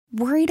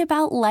Worried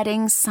about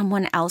letting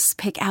someone else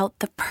pick out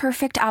the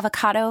perfect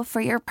avocado for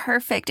your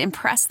perfect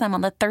impress them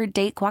on the third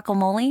date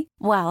guacamole?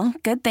 Well,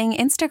 good thing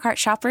Instacart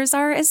shoppers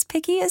are as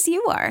picky as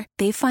you are.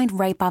 They find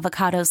ripe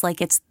avocados like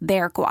it's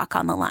their guac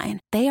on the line.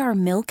 They are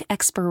milk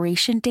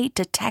expiration date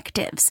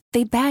detectives.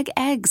 They bag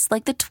eggs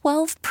like the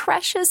 12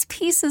 precious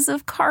pieces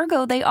of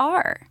cargo they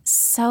are.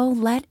 So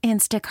let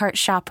Instacart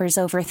shoppers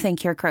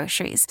overthink your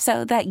groceries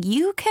so that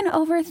you can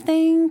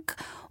overthink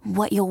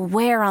what you'll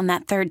wear on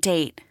that third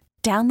date.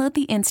 Download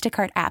the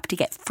Instacart app to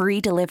get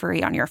free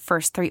delivery on your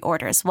first 3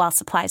 orders while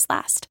supplies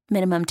last.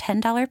 Minimum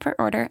 $10 per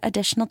order.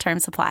 Additional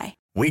terms apply.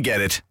 We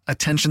get it.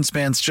 Attention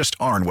spans just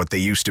aren't what they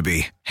used to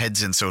be.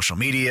 Heads in social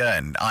media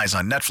and eyes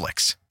on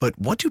Netflix. But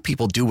what do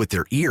people do with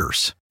their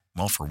ears?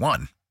 Well, for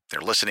one, they're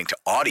listening to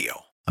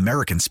audio.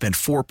 Americans spend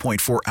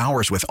 4.4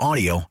 hours with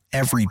audio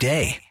every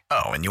day.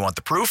 Oh, and you want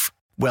the proof?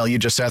 Well, you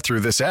just sat through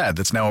this ad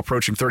that's now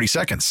approaching 30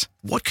 seconds.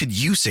 What could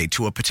you say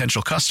to a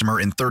potential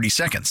customer in 30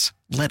 seconds?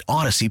 Let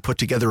Odyssey put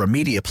together a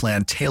media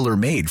plan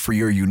tailor-made for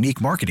your unique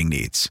marketing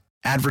needs.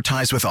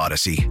 Advertise with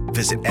Odyssey.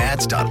 Visit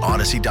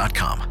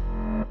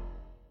ads.odyssey.com.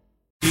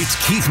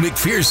 It's Keith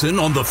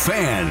McPherson on The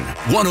Fan,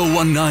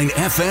 101.9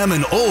 FM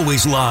and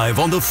always live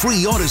on the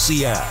free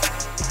Odyssey app.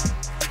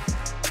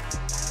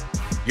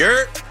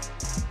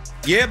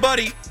 Yeah,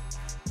 buddy.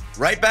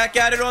 Right back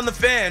at it on The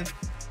Fan.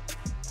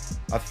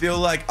 I feel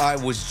like I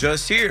was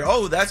just here.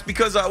 Oh, that's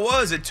because I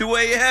was at 2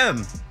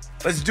 a.m.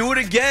 Let's do it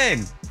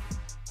again.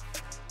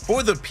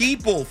 For the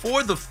people,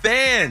 for the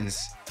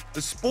fans,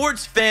 the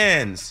sports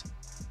fans.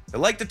 I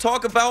like to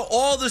talk about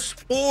all the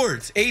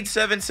sports.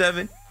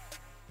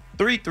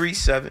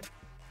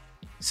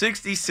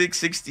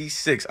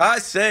 877-337-6666. I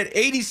said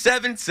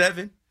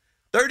 87-7,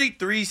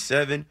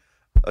 33-7,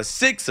 a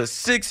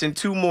 6, and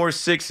 2 more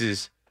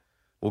 6s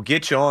will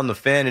get you on The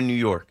Fan in New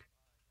York.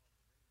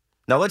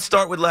 Now let's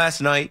start with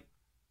last night,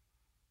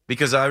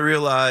 because I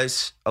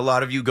realize a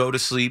lot of you go to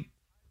sleep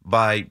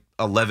by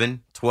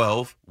 11,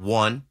 12,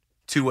 1,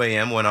 2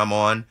 a.m. when I'm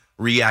on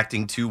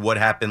reacting to what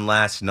happened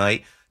last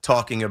night,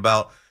 talking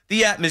about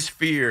the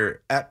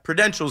atmosphere at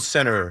Prudential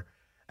Center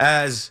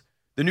as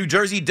the New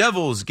Jersey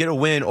Devils get a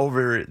win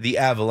over the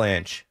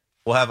Avalanche.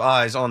 We'll have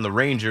eyes on the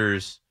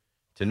Rangers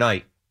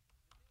tonight.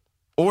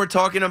 Or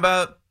talking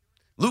about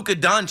Luka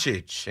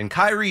Doncic and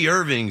Kyrie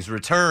Irving's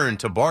return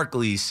to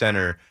Barclays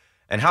Center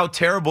and how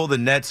terrible the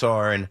Nets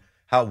are and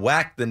how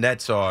whack the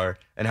Nets are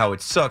and how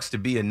it sucks to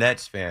be a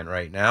Nets fan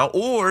right now.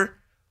 Or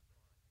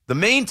the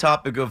main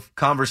topic of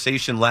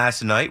conversation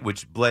last night,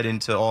 which bled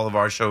into all of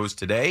our shows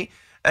today,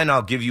 and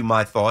I'll give you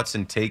my thoughts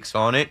and takes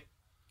on it.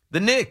 The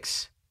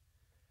Knicks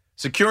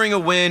securing a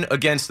win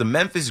against the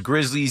Memphis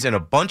Grizzlies and a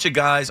bunch of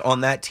guys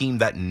on that team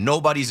that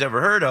nobody's ever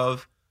heard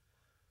of.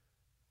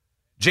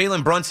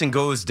 Jalen Brunson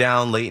goes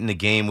down late in the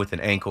game with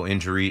an ankle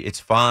injury. It's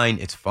fine.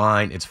 It's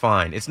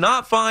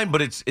not fine,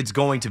 but it's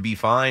going to be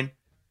fine.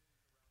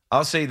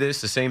 I'll say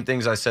this, the same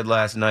things I said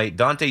last night.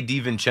 Dante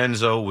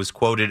DiVincenzo was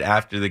quoted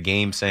after the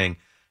game saying,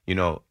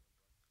 I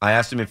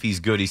asked him if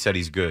he's good. He said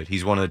he's good.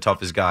 He's one of the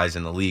toughest guys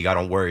in the league. I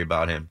don't worry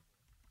about him.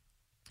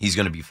 He's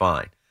going to be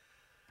fine.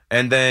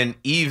 And then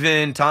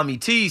even Tommy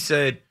T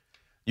said,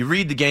 you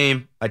read the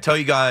game. I tell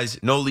you guys,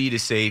 no lead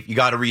is safe. You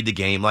got to read the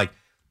game. Like,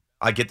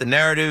 I get the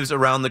narratives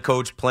around the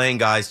coach playing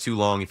guys too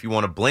long. If you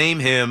want to blame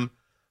him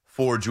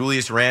for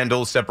Julius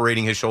Randle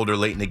separating his shoulder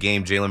late in the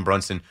game, Jalen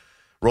Brunson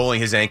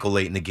rolling his ankle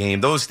late in the game,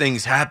 those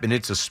things happen.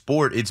 It's a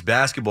sport. It's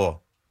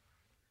basketball.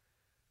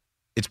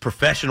 It's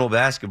professional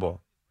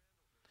basketball.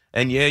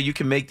 And yeah, you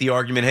can make the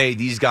argument, hey,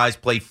 these guys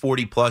play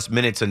 40-plus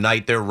minutes a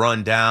night. They're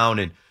run down,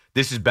 and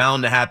this is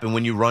bound to happen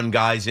when you run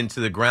guys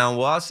into the ground.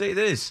 Well, I'll say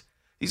this.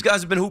 These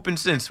guys have been hooping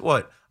since,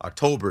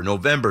 October,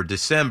 November,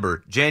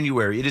 December,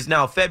 January. It is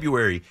now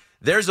February.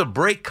 There's a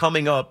break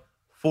coming up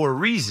for a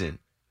reason.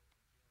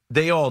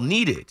 They all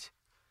need it.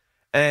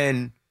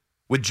 And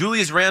with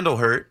Julius Randle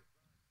hurt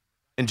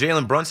and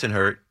Jalen Brunson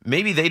hurt,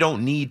 maybe they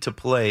don't need to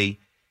play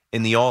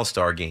in the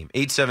All-Star game.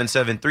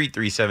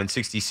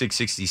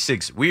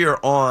 877-337-6666. We are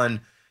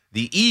on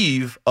the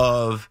eve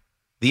of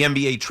the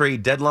NBA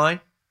trade deadline.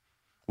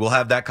 We'll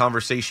have that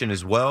conversation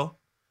as well,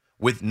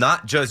 with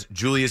not just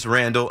Julius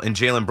Randle and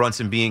Jalen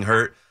Brunson being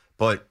hurt,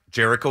 but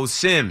Jericho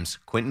Sims,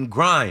 Quentin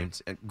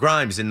Grimes, and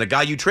the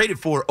guy you traded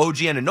for, OG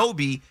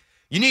Anunoby.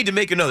 You need to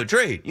make another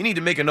trade. You need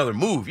to make another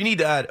move. You need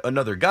to add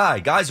another guy.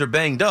 Guys are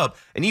banged up,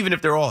 and even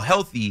if they're all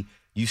healthy,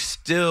 you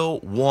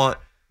still want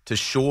to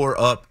shore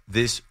up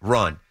this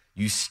run.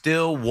 You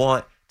still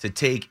want to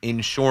take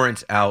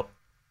insurance out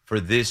for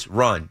this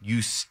run.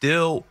 You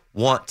still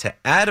want to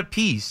add a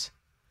piece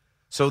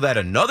so that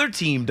another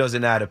team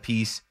doesn't add a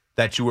piece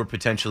that you were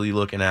potentially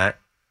looking at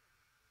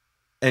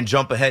and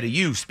jump ahead of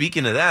you.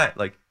 Speaking of that,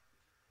 like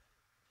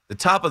the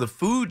top of the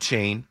food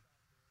chain,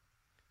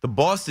 the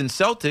Boston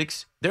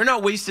Celtics, they're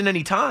not wasting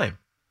any time.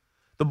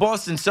 The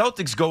Boston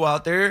Celtics go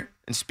out there,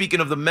 and speaking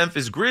of the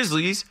Memphis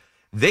Grizzlies,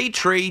 they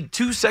trade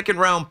 2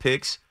 second-round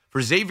picks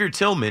for Xavier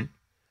Tillman,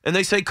 and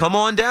they say, come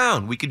on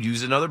down. We could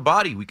use another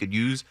body. We could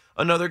use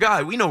another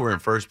guy. We know we're in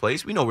first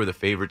place. We know we're the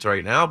favorites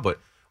right now, but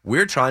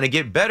we're trying to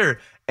get better.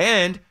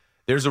 And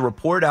there's a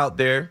report out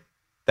there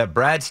that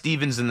Brad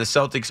Stevens and the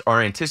Celtics are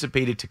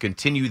anticipated to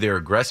continue their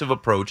aggressive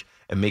approach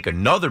and make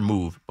another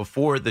move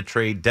before the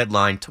trade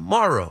deadline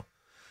tomorrow.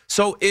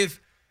 So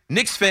if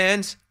Knicks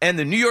fans and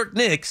the New York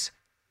Knicks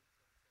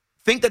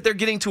think that they're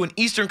getting to an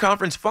Eastern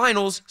Conference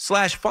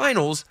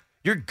Finals/finals,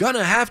 you're going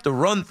to have to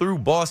run through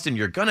Boston.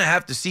 You're going to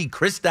have to see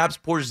Kristaps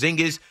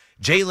Porzingis,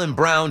 Jaylen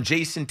Brown,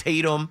 Jason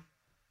Tatum.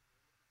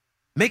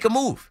 Make a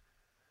move.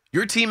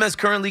 Your team as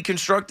currently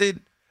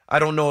constructed, I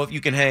don't know if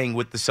you can hang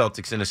with the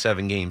Celtics in a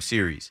 7-game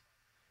series.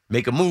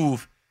 Make a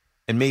move,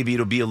 and maybe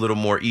it'll be a little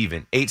more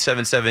even.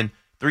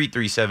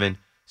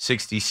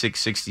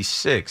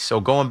 877-337-6666. So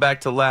going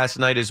back to last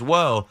night as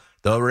well,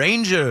 the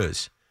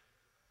Rangers.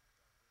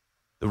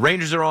 The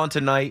Rangers are on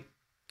tonight,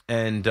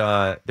 and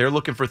they're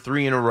looking for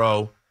 3 in a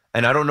row.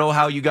 And I don't know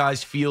how you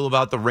guys feel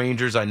about the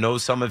Rangers. I know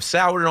some have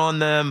soured on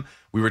them.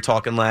 We were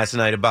talking last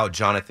night about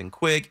Jonathan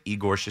Quick,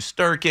 Igor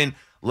Shesterkin.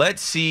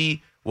 Let's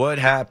see what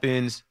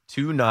happens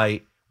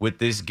tonight with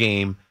this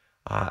game.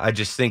 I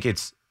just think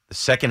it's the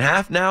second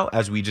half now,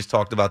 as we just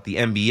talked about the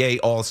NBA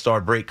All-Star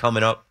break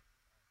coming up.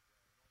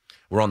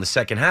 We're on the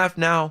second half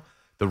now.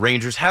 The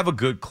Rangers have a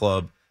good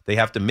club. They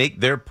have to make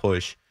their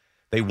push.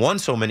 They won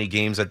so many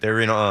games that they're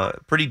in a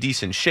pretty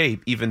decent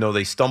shape, even though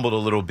they stumbled a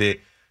little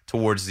bit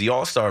towards the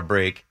All-Star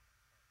break.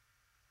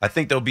 I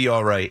think they'll be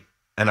all right,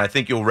 and I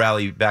think you'll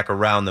rally back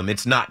around them.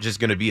 It's not just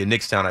going to be a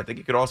Knicks town. I think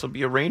it could also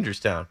be a Rangers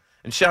town.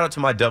 And shout out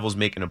to my Devils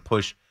making a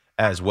push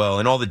as well,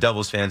 and all the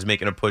Devils fans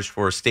making a push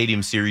for a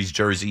Stadium Series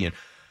jersey and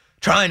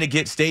trying to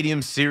get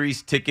Stadium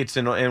Series tickets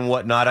and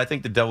whatnot. I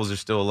think the Devils are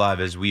still alive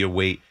as we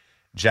await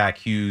Jack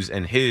Hughes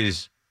and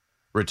his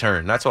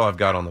return. That's all I've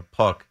got on the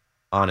puck,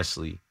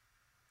 honestly.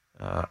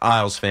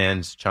 Isles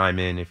fans, chime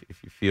in if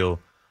you feel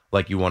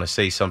like you want to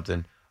say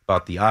something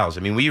about the Isles.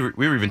 I mean, we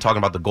were even talking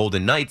about the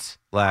Golden Knights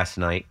last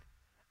night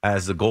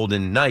as the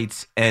Golden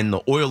Knights and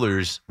the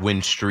Oilers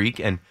win streak,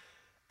 and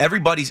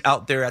everybody's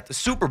out there at the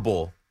Super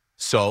Bowl.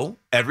 So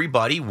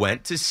everybody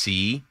went to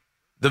see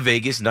the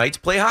Vegas Knights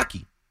play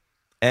hockey.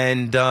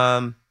 And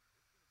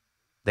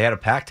they had a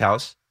packed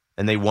house,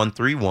 and they won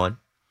 3-1.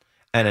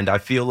 And I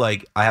feel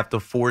like I have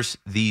to force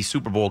the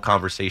Super Bowl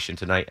conversation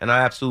tonight, and I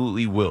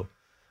absolutely will.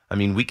 I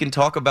mean, we can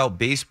talk about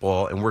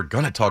baseball, and we're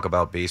going to talk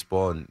about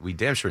baseball, and we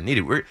damn sure need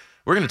it. We're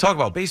going to talk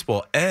about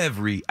baseball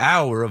every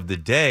hour of the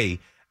day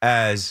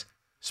as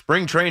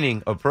spring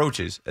training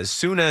approaches. As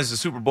soon as the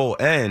Super Bowl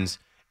ends,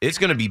 it's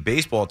going to be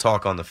baseball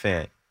talk on the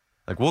Fan.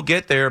 Like, we'll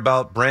get there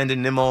about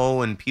Brandon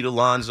Nimmo and Pete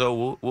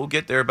Alonso. We'll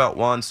get there about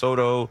Juan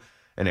Soto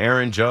and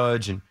Aaron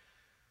Judge. And,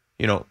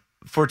 you know,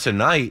 for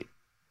tonight,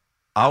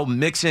 I'll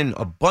mix in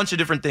a bunch of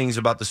different things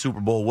about the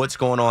Super Bowl, what's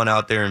going on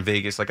out there in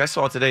Vegas. Like, I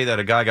saw today that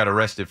a guy got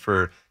arrested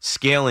for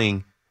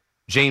scaling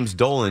James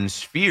Dolan's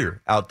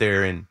sphere out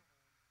there in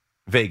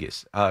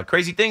Vegas.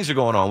 Crazy things are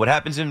going on. What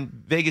happens in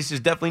Vegas is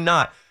definitely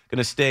not going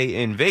to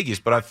stay in Vegas,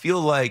 but I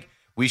feel like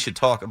we should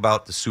talk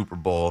about the Super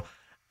Bowl.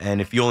 And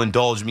if you'll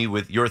indulge me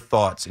with your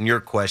thoughts and your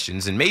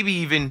questions and maybe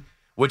even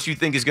what you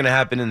think is going to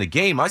happen in the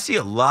game, I see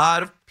a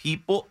lot of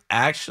people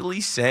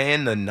actually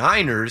saying the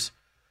Niners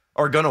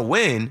are going to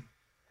win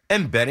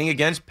and betting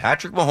against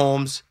Patrick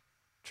Mahomes,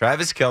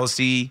 Travis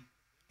Kelce,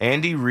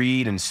 Andy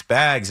Reid, and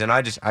Spags. And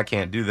I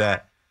can't do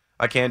that.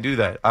 I can't do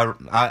that.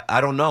 I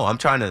don't know. I'm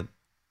trying to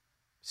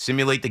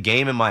simulate the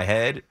game in my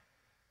head.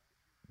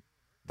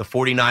 The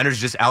 49ers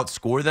just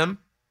outscore them.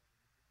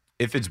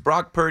 If it's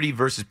Brock Purdy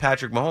versus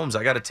Patrick Mahomes,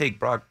 I got to take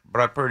Brock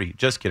Purdy.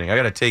 Just kidding. I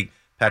got to take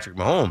Patrick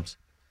Mahomes.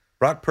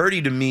 Brock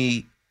Purdy, to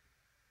me,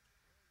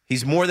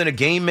 he's more than a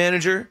game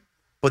manager,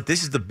 but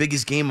this is the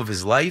biggest game of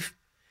his life.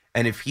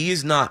 And if he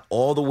is not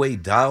all the way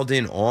dialed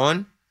in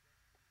on,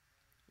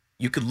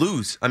 you could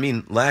lose. I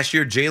mean, last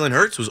year, Jalen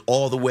Hurts was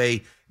all the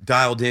way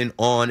dialed in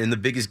on in the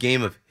biggest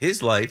game of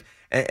his life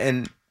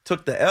and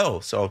took the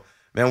L. So,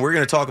 man, we're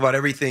going to talk about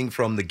everything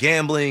from the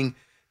gambling,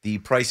 the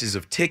prices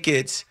of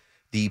tickets,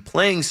 the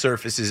playing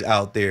surfaces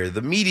out there,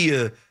 the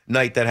media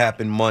night that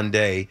happened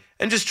Monday,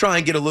 and just try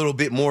and get a little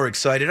bit more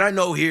excited. I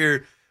know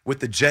here with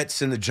the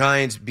Jets and the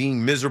Giants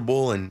being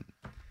miserable and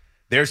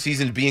their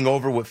season being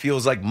over what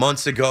feels like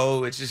months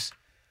ago, it's just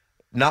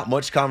not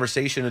much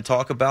conversation to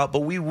talk about.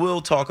 But we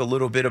will talk a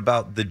little bit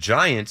about the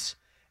Giants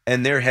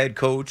and their head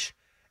coach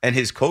and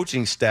his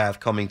coaching staff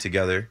coming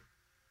together.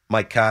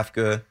 Mike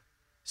Kafka,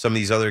 some of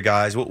these other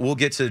guys. We'll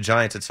get to the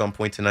Giants at some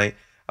point tonight.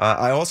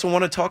 I also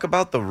want to talk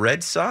about the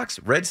Red Sox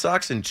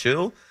and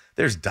chill.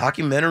 There's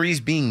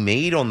documentaries being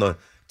made on the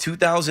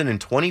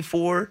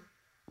 2024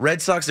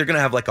 Red Sox. They're going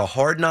to have like a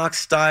Hard Knocks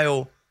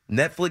style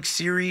Netflix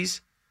series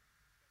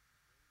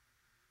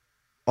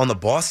on the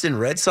Boston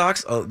Red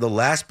Sox, the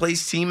last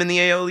place team in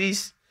the AL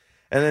East.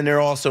 And then they're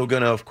also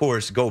going to, of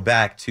course, go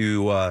back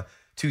to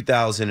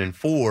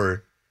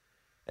 2004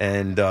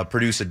 and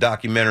produce a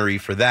documentary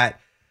for that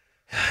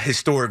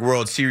historic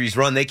World Series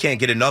run. They can't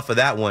get enough of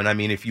that one. I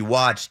mean, if you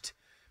watched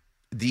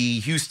the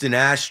Houston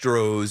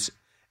Astros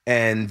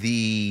and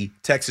the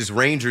Texas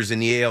Rangers in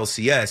the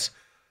ALCS,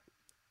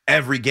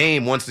 every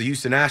game, once the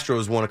Houston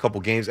Astros won a couple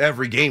games,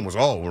 every game was,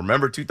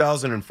 remember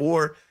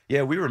 2004?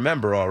 Yeah, we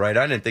remember all right.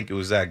 I didn't think it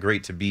was that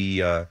great to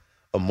be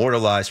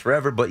immortalized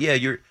forever. But, yeah,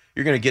 you're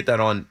going to get that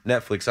on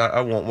Netflix.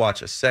 I won't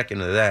watch a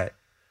second of that.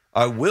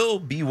 I will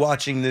be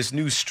watching this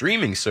new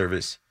streaming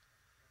service.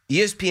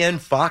 ESPN,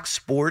 Fox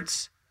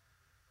Sports,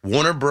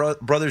 Warner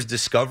Brothers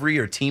Discovery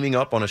are teaming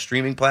up on a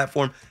streaming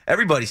platform.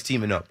 Everybody's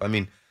teaming up. I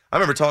mean, I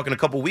remember talking a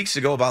couple weeks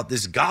ago about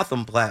this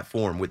Gotham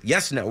platform with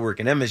Yes Network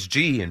and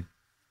MSG. And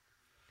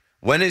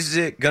when is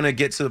it going to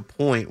get to the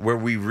point where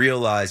we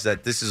realize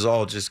that this is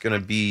all just going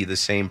to be the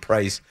same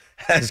price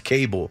as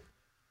cable,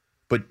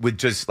 but with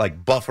just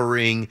like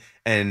buffering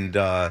and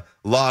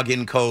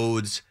login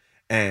codes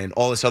and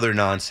all this other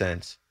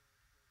nonsense?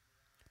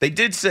 They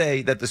did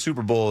say that the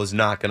Super Bowl is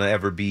not going to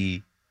ever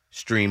be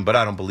streamed, but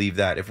I don't believe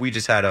that. If we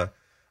just had a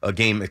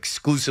game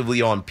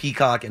exclusively on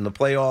Peacock in the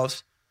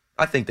playoffs,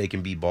 I think they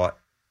can be bought.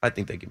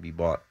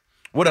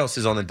 What else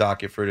is on the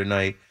docket for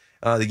tonight?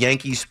 The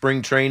Yankees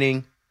spring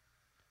training,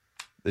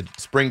 the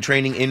spring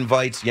training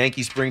invites,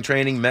 Yankee spring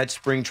training, Mets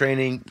spring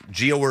training,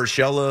 Gio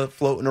Urshela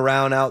floating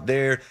around out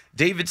there.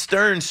 David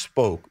Stern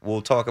spoke.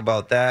 We'll talk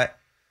about that.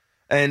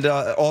 And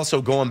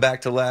also going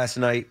back to last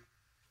night,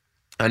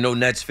 I know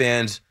Nets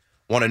fans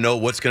want to know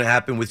what's going to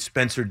happen with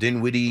Spencer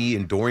Dinwiddie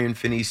and Dorian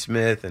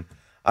Finney-Smith. And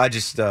I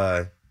just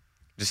have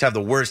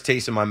the worst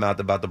taste in my mouth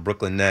about the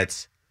Brooklyn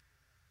Nets.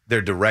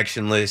 They're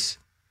directionless.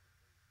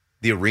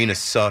 The arena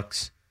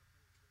sucks.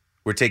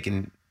 We're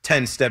taking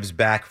 10 steps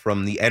back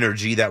from the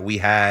energy that we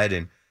had.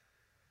 And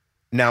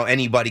now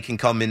anybody can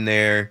come in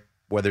there,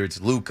 whether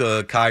it's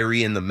Luka,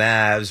 Kyrie and the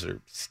Mavs,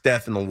 or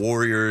Steph and the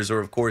Warriors, or,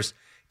 of course,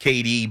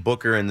 KD,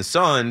 Booker and the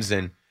Suns,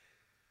 and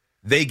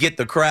they get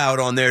the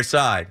crowd on their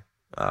side.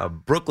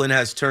 Brooklyn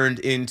has turned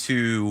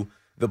into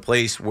the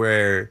place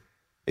where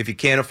if you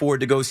can't afford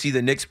to go see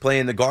the Knicks play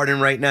in the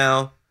Garden right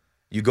now,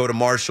 you go to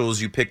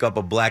Marshall's, you pick up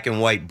a black and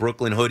white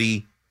Brooklyn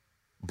hoodie,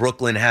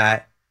 Brooklyn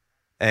hat,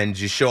 and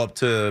you show up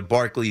to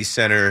Barclays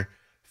Center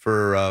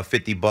for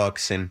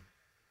 $50 and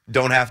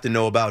don't have to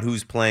know about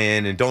who's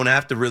playing and don't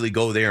have to really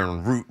go there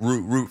and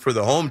root for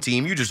the home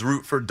team. You just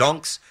root for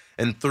dunks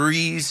and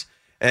threes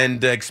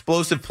and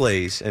explosive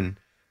plays. And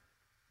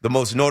the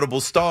most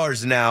notable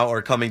stars now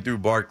are coming through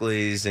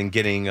Barclays and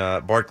getting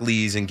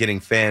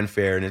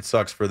fanfare, and it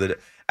sucks for the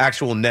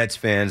actual Nets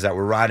fans that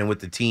were riding with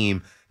the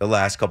team the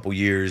last couple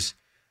years.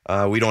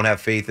 We don't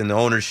have faith in the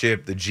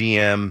ownership, the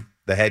GM,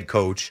 the head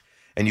coach,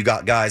 and you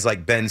got guys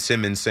like Ben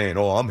Simmons saying,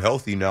 I'm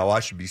healthy now, I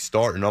should be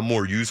starting, I'm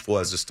more useful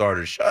as a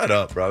starter. Shut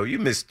up, bro. You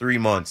missed 3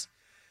 months.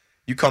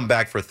 You come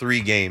back for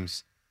 3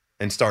 games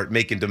and start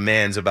making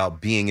demands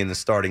about being in the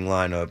starting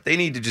lineup. They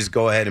need to just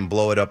go ahead and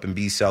blow it up and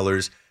be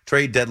sellers.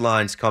 Trade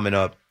deadline's coming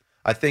up.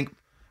 I think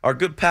our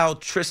good pal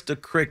Trista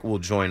Crick will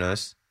join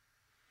us.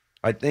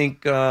 I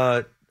think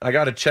I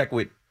got to check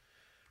with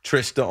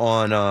Trista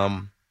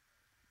on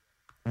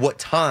what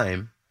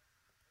time,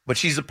 but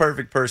she's the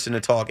perfect person to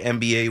talk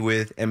NBA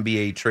with,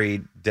 NBA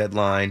trade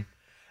deadline.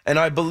 And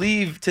I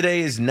believe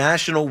today is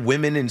National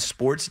Women in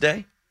Sports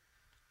Day.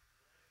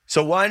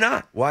 So why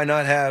not? Why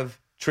not have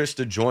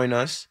Trista join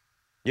us?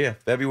 Yeah,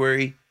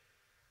 February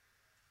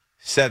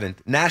 7th,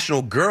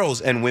 National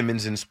Girls and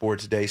Women's in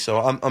Sports Day. So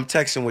I'm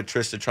texting with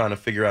Trista trying to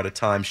figure out a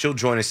time. She'll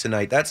join us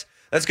tonight. That's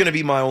going to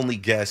be my only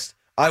guest.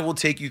 I will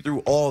take you through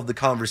all of the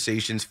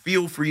conversations.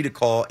 Feel free to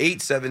call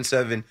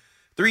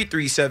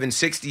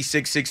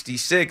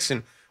 877-337-6666.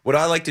 And what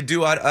I like to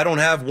do, I don't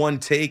have one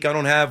take. I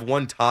don't have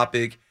one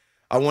topic.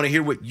 I want to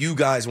hear what you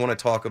guys want to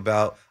talk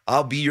about.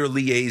 I'll be your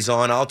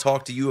liaison. I'll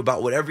talk to you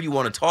about whatever you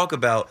want to talk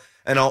about.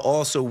 And I'll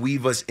also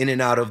weave us in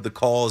and out of the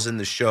calls in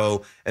the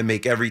show and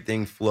make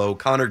everything flow.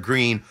 Connor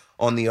Green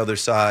on the other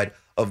side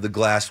of the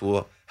glass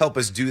will help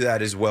us do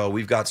that as well.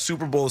 We've got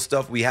Super Bowl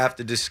stuff we have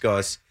to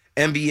discuss.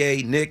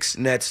 NBA, Knicks,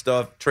 Nets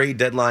stuff, trade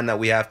deadline that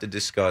we have to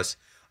discuss.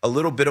 A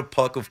little bit of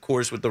puck, of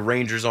course, with the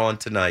Rangers on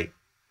tonight.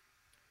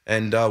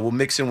 And we'll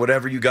mix in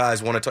whatever you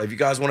guys want to talk. If you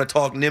guys want to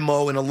talk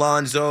Nimmo and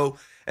Alonzo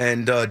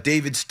and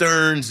David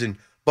Stearns and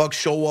Buck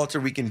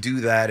Showalter, we can do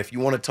that. If you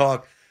want to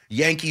talk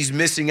Yankees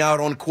missing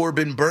out on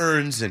Corbin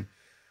Burns and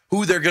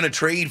who they're going to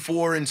trade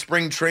for in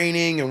spring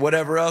training and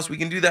whatever else, we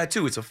can do that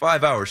too. It's a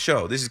 5-hour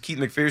show. This is Keith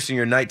McPherson,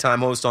 your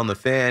nighttime host on The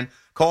Fan.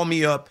 Call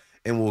me up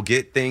and we'll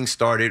get things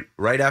started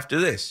right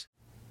after this.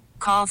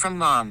 Call from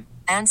mom.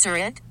 Answer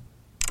it.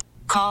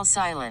 Call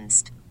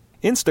silenced.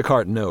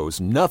 Instacart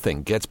knows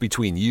nothing gets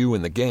between you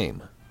and the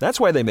game. That's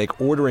why they make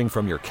ordering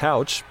from your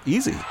couch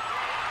easy.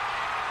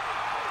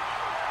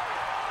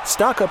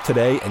 Stock up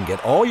today and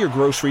get all your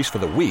groceries for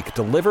the week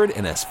delivered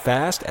in as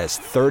fast as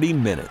 30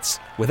 minutes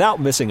without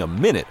missing a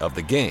minute of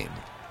the game.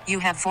 You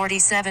have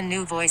 47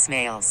 new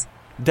voicemails.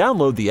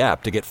 Download the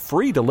app to get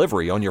free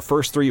delivery on your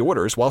first 3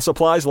 orders while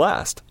supplies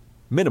last.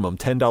 Minimum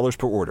 $10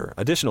 per order.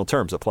 Additional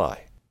terms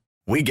apply.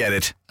 We get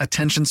it.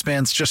 Attention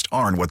spans just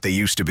aren't what they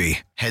used to be.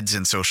 Heads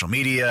in social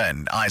media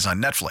and eyes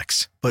on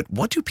Netflix. But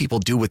what do people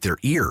do with their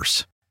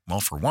ears? Well,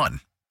 for one,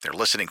 they're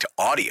listening to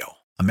audio.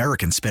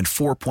 Americans spend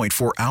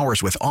 4.4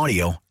 hours with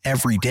audio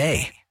every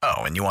day. Oh,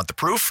 and you want the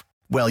proof?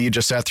 Well, you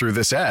just sat through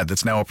this ad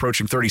that's now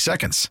approaching 30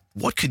 seconds.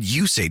 What could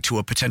you say to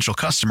a potential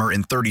customer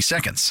in 30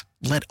 seconds?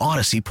 Let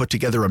Odyssey put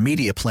together a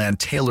media plan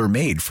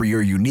tailor-made for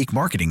your unique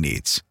marketing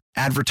needs.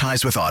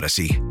 Advertise with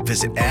Odyssey.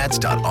 Visit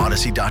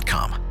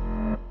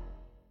ads.odyssey.com.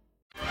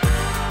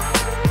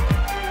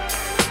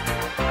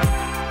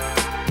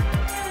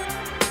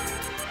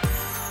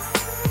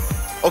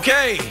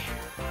 Okay.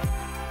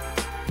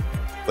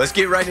 Let's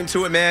get right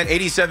into it, man.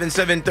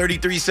 87-7,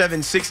 33-7,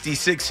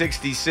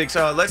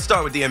 66-66. Let's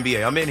start with the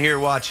NBA. I'm in here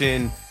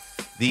watching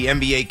the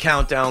NBA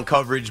countdown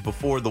coverage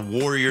before the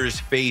Warriors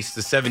face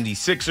the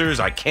 76ers.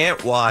 I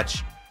can't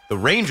watch the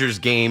Rangers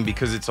game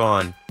because it's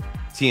on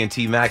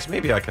TNT Max.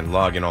 Maybe I can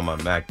log in on my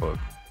MacBook,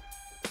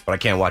 but I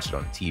can't watch it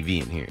on the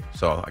TV in here.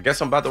 So I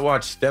guess I'm about to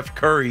watch Steph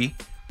Curry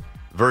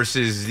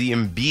versus the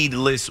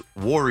Embiid-less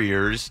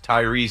Warriors,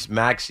 Tyrese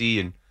Maxey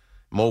and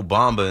Mo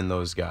Bamba and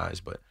those guys.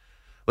 But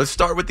let's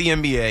start with the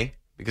NBA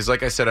because,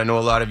 like I said, I know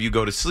a lot of you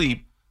go to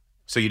sleep,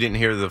 so you didn't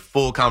hear the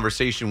full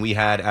conversation we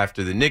had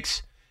after the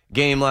Knicks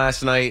game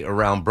last night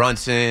around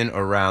Brunson,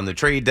 around the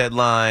trade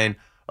deadline,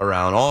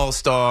 around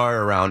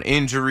All-Star, around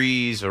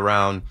injuries,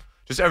 around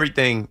just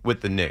everything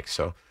with the Knicks.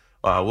 So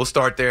we'll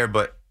start there,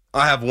 but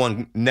I have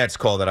one Nets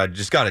call that I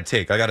just got to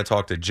take. I got to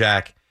talk to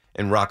Jack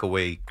in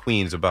Rockaway,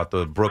 Queens, about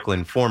the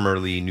Brooklyn,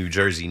 formerly New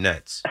Jersey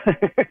Nets.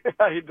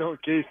 How you doing,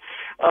 Keith?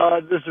 I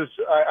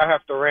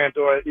have to rant,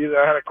 or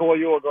either I had to call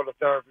you or go to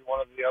therapy, one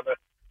or the other.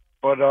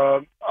 But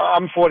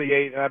I'm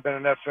 48, and I've been a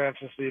Nets fan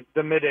since the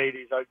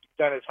mid-'80s.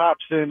 Dennis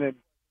Hobson and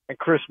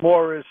Chris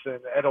Morris and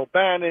Ed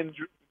O'Bannon,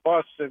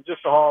 Bus, and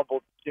just a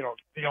horrible, the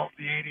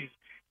 80s.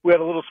 We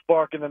had a little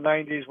spark in the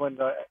 90s when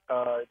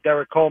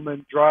Derek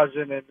Coleman,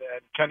 Drazen, and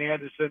Kenny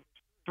Anderson,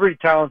 three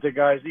talented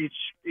guys. Each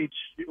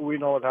we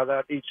know how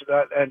that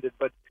ended,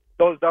 but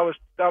that was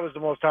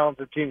the most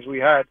talented teams we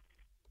had.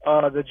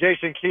 The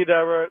Jason Kidd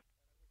era,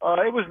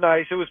 it was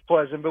nice, it was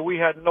pleasant, but we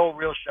had no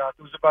real shot.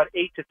 There was about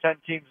 8 to 10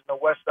 teams in the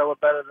West that were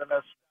better than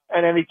us,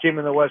 and any team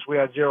in the West we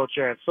had zero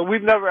chance. So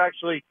we've never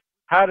actually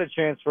had a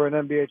chance for an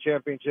NBA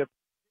championship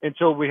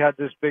until we had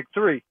this big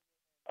three.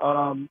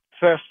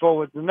 Fast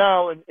forward to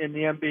now in the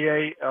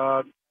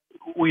NBA,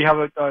 we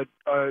have I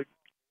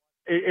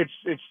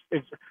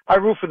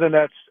root for the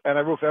Nets, and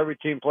I root for every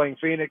team playing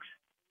Phoenix,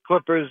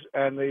 Clippers,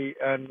 and the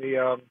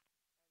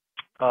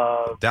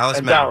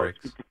Dallas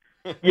Mavericks.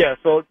 Yeah,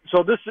 so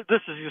this is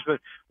just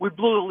we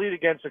blew the lead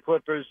against the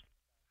Clippers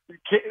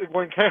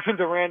when Kevin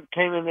Durant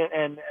came in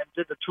and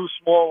did the too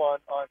small on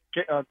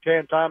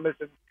Cam Thomas,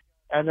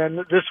 and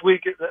then this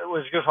week it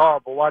was just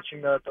horrible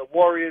watching the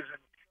Warriors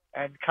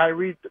and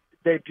Kyrie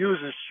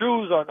debuts his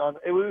shoes on.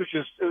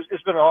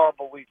 It's been a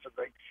horrible week for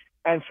me,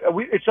 and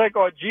it's like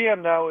our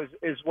GM now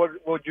is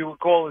what you would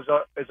call is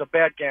a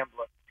bad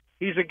gambler.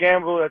 He's a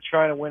gambler that's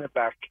trying to win it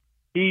back.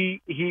 He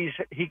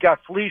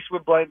got fleeced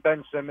with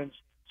Ben Simmons.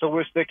 So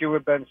we're sticking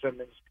with Ben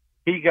Simmons.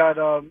 He got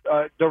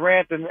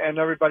Durant and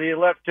everybody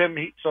left him.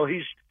 He's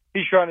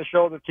trying to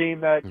show the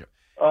team that he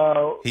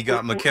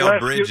got Mikal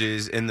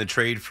Bridges in the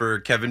trade for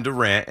Kevin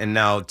Durant, and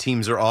now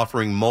teams are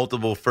offering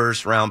multiple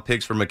first-round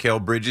picks for Mikal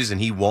Bridges,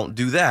 and he won't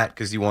do that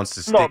because he wants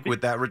to stick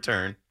with that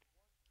return.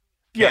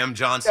 Cam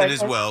Johnson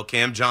as well.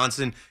 Cam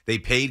Johnson, they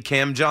paid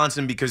Cam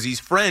Johnson because he's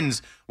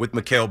friends with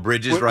Mikal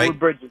Bridges, right? With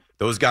Bridges.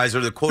 Those guys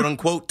are the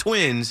quote-unquote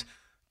twins.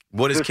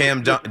 What has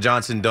Cam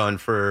Johnson done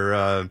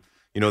for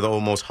the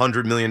almost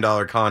 $100 million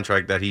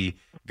contract that he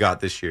got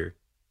this year?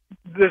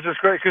 This is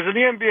great because in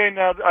the NBA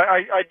now,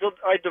 I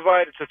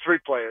divide it to three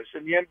players.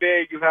 In the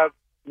NBA, you have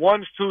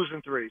ones, twos,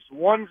 and threes.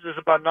 Ones, there's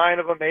about 9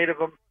 of them, 8 of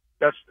them.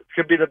 That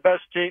could be the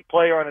best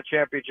player on a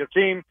championship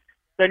team.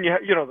 Then you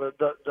have, the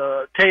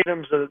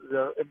Tatums,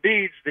 the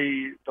Embiids,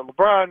 the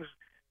LeBrons.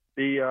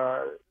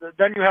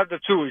 Then you have the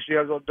twos. You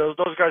have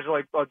those guys are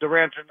like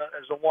Durant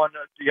as the one.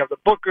 You have the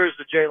Bookers,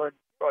 the Jaylen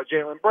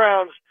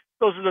Browns.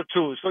 Those are the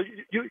twos. So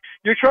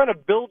you're trying to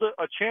build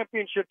a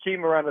championship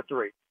team around the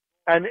three.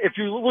 And if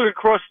you look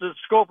across the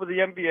scope of the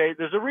NBA,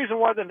 there's a reason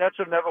why the Nets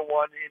have never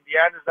won,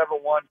 Indiana's never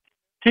won.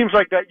 Teams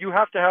like that, you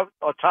have to have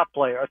a top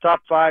player, a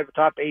top 5, a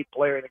top 8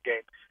 player in the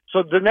game.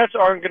 So the Nets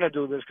aren't going to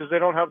do this because they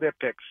don't have their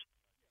picks.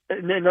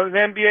 In the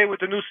NBA with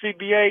the new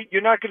CBA,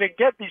 you're not going to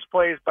get these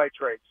players by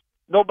trades.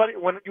 Nobody.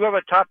 When you have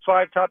a top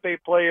 5, top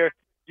 8 player,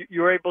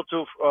 you're able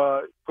to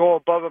go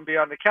above and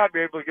beyond the cap.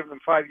 You're able to give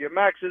them 5-year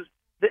maxes.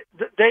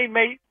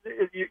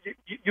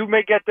 You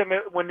may get them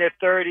when they're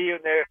 30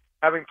 and they're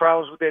having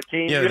problems with their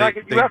team. Yeah,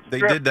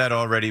 they did that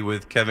already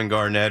with Kevin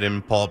Garnett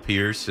and Paul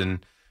Pierce, and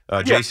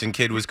Jason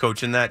Kidd was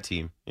coaching that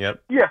team.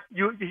 Yep. Yeah,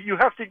 you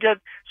have to get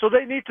 – so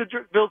they need to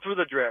build through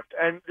the draft.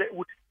 And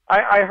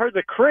I heard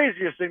the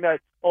craziest thing that,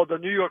 the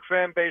New York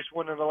fan base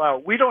wouldn't allow.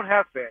 We don't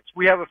have fans.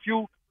 We have a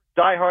few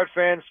diehard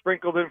fans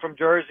sprinkled in from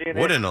Jersey. And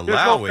wouldn't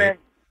allow it.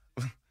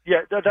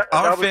 Yeah,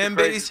 our fan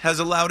base has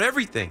allowed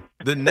everything.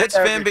 The Nets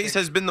fan base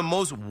has been the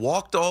most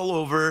walked all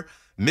over,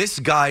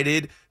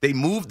 misguided. They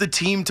moved the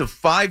team to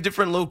 5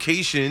 different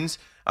locations.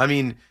 I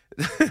mean,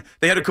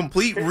 they had a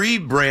complete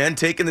rebrand,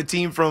 taking the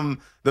team from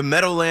the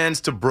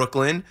Meadowlands to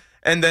Brooklyn.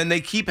 And then they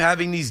keep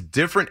having these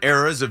different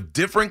eras of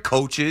different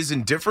coaches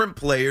and different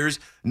players.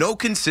 No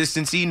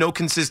consistency, no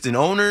consistent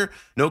owner,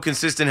 no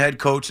consistent head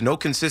coach, no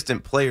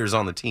consistent players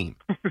on the team.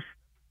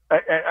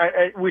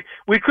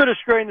 We could have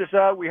straightened this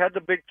out. We had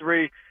the big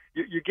three.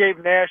 You gave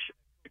Nash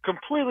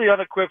completely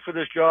unequipped for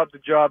this job.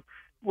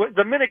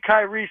 The minute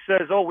Kyrie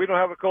says, "Oh, we don't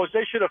have a coach,"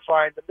 they should have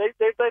fined him. They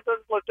let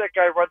that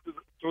guy run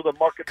through the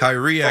market.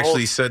 Kyrie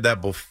actually said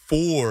that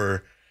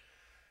before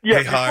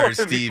they hired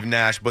Steve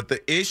Nash. But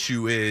the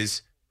issue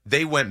is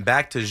they went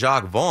back to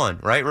Jacques Vaughn,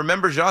 right?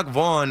 Remember Jacques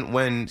Vaughn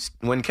when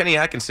Kenny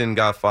Atkinson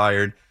got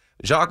fired?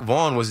 Jacques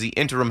Vaughn was the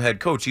interim head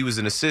coach. He was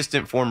an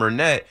assistant, former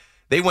Net.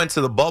 They went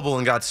to the bubble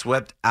and got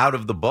swept out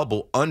of the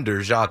bubble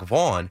under Jacques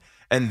Vaughn.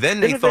 And then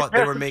they thought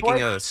they were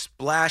making a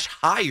splash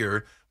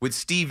hire with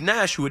Steve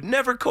Nash, who had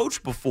never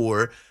coached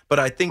before. But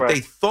I think they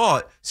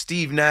thought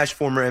Steve Nash,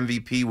 former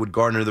MVP, would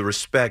garner the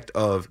respect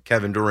of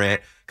Kevin Durant,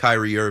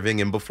 Kyrie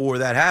Irving. And before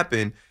that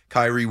happened,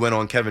 Kyrie went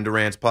on Kevin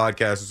Durant's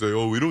podcast and said,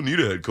 "Oh, we don't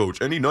need a head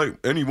coach. Any night,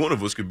 any one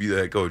of us could be the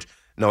head coach."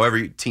 No,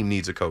 every team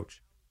needs a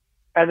coach.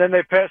 And then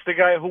they passed the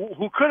guy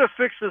who could have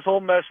fixed this whole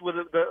mess with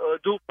the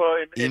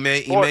Dupa.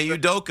 Ime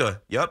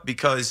Udoka. Yep,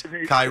 because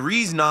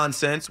Kyrie's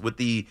nonsense with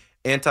the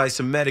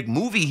anti-Semitic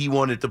movie he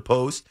wanted to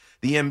post,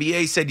 the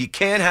NBA said you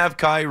can't have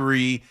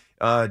Kyrie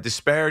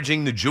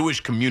disparaging the Jewish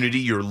community.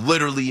 You're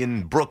literally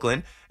in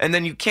Brooklyn. And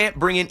then you can't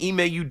bring in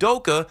Ime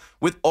Udoka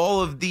with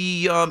all of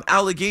the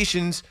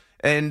allegations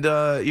and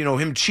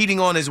him cheating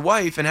on his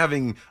wife and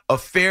having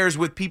affairs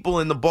with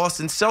people in the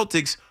Boston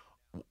Celtics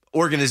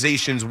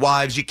organization's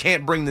wives. You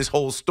can't bring this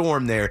whole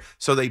storm there.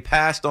 So they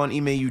passed on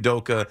Ime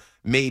Udoka,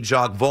 made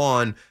Jacques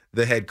Vaughn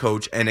the head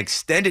coach, and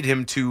extended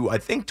him to, I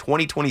think,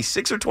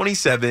 2026 or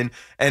 27,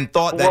 and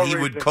thought that he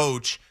would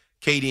coach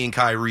Katie and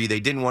Kyrie.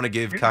 They didn't want to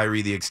give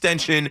Kyrie the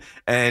extension,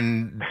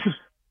 and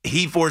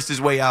he forced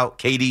his way out.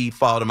 Katie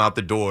followed him out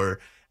the door,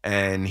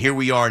 and here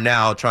we are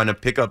now trying to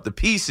pick up the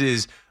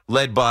pieces,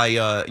 led by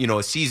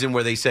a season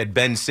where they said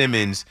Ben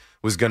Simmons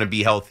was going to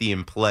be healthy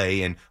and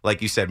play. And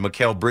like you said,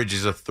 Mikal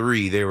Bridges a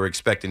 3. They were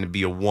expecting to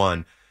be a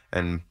 1.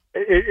 And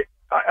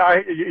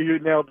you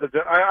nailed it.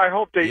 I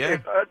hope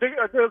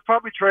they'll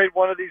probably trade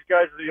one of these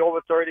guys, the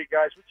over 30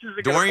 guys.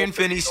 Dorian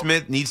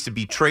Finney-Smith needs to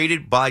be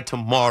traded by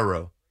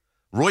tomorrow.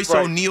 Royce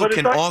O'Neal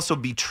can also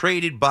be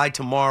traded by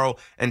tomorrow.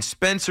 And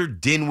Spencer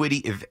Dinwiddie,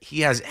 if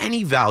he has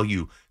any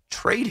value,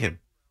 trade him.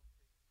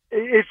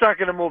 It's not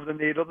going to move the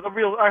needle.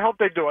 I hope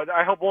they do it.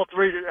 I hope all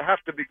three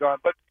have to be gone.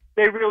 But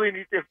they really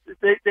need to.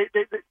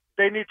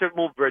 They need to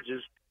move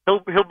Bridges. He'll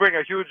bring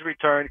a huge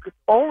return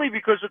only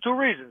because of two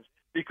reasons.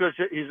 Because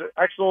he's an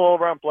excellent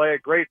all-around player,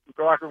 great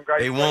locker room guy.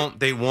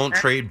 They won't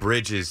trade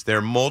Bridges. There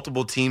are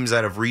multiple teams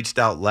that have reached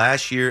out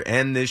last year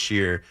and this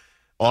year,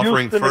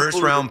 offering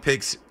first-round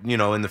picks,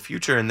 in the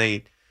future, and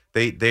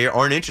they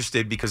aren't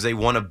interested because they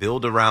want to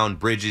build around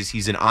Bridges.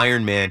 He's an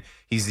Iron Man.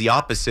 He's the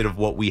opposite of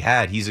what we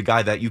had. He's a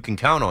guy that you can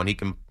count on. He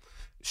can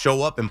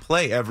show up and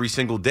play every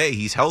single day.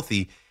 He's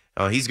healthy.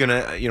 He's going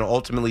to,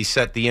 ultimately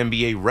set the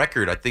NBA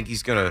record. I think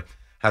he's going to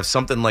have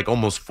something like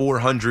almost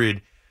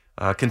 400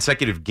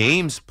 consecutive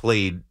games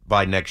played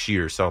by next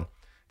year. So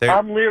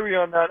I'm leery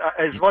on that.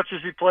 As much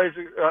as he plays,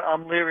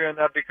 I'm leery on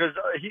that because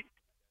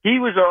he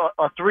was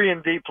a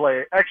 3-and-D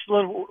player.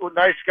 Excellent,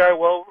 nice guy,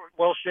 well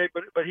shaped,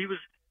 but he was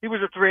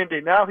a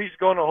 3-and-D. Now he's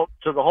going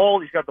to the hole.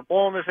 He's got the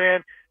ball in his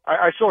hand.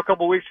 I saw a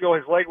couple of weeks ago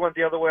his leg went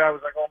the other way. I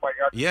was like, oh my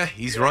God. Yeah,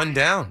 he's run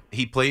down.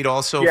 He played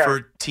also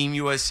for Team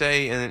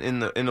USA in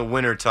the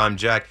winter time.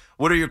 Jack,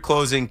 what are your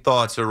closing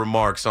thoughts or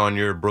remarks on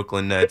your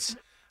Brooklyn Nets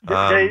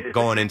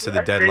going into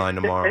the deadline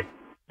tomorrow?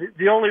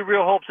 The only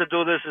real hope to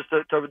do this is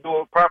to do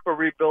a proper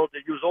rebuild. To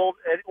use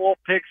all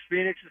picks,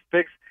 Phoenix's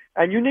picks.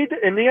 And you need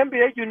in the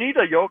NBA, you need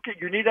a Jokic,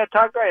 you need that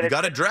top guy. You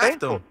got to draft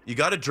them. You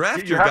got to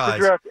draft your guys. Have to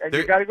draft, and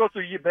you got to go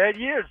through bad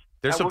years.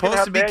 They're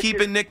supposed to be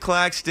keeping Nick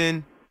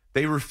Claxton.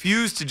 They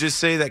refuse to just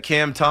say that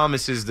Cam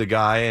Thomas is the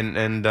guy,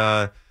 and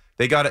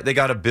they got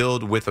to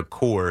build with a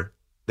core.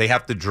 They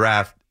have to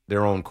draft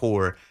their own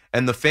core,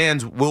 and the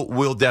fans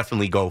will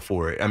definitely go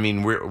for it. I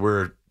mean,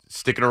 we're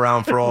sticking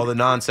around for all the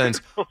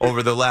nonsense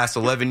over the last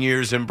 11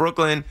 years in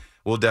Brooklyn.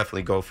 We'll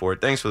definitely go for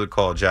it. Thanks for the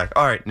call, Jack.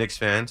 All right, Knicks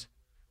fans,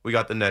 we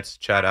got the Nets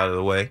chat out of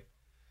the way,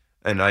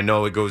 and I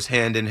know it goes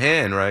hand in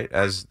hand, right?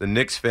 As the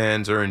Knicks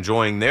fans are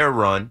enjoying their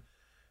run.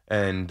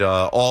 And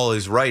all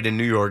is right in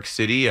New York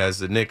City as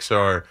the Knicks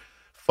are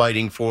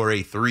fighting for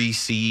a 3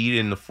 seed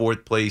in the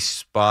 4th place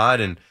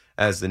spot. And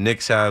as the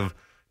Knicks have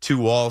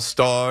 2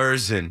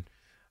 All-Stars and,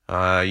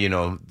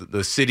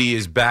 the city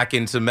is back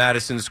into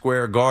Madison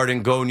Square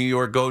Garden. Go, New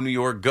York, go, New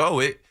York,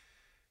 go.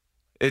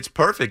 It's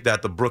perfect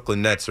that the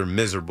Brooklyn Nets are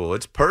miserable.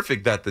 It's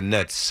perfect that the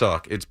Nets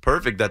suck. It's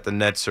perfect that the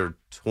Nets are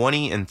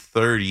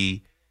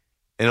 20-30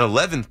 in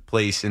 11th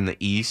place in the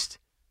East,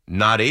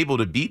 not able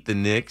to beat the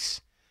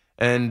Knicks.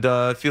 And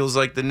it feels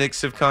like the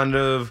Knicks have kind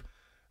of,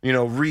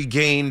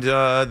 regained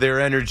their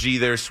energy,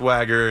 their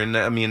swagger. And,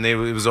 I mean, it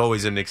was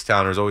always a Knicks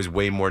town. There's always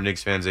way more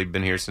Knicks fans. They've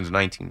been here since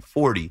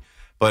 1940.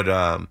 But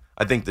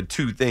I think the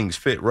two things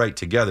fit right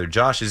together.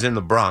 Josh is in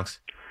the Bronx.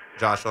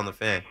 Josh on the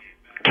Fan.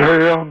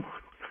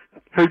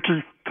 Hey,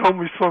 Keith, tell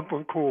me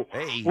something cool.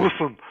 Hey.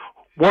 Listen,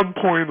 one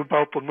point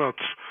about the Mets.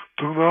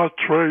 Do not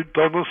trade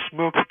Dennis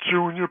Smith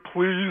Jr.,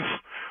 please.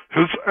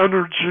 His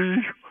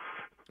energy.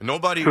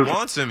 Nobody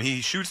wants him.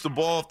 He shoots the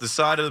ball off the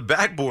side of the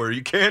backboard.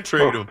 You can't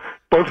trade him.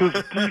 But his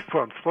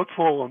defense, that's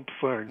all I'm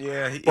saying.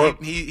 Yeah,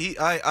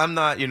 I'm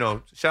not,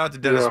 shout out to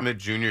Dennis Smith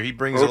Jr. He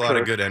brings a lot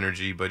of good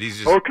energy, but he's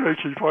just... Okay,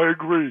 Keith, I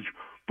agree.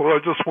 But I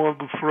just wanted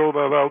to throw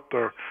that out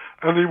there.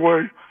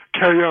 Anyway,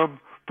 KM,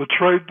 the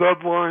trade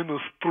deadline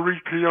is 3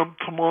 p.m.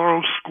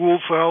 tomorrow.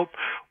 School's out.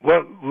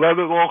 Let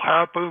it all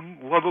happen.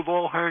 Let it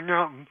all hang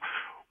out. And,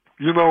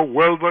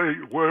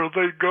 where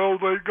they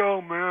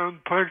go, man.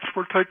 Thanks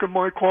for taking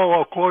my call.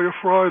 I'll call you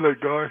Friday,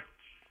 guy.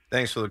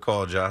 Thanks for the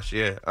call, Josh.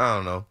 Yeah, I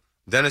don't know.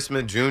 Dennis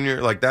Smith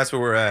Jr., that's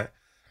where we're at.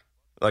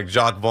 Like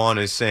Jacques Vaughn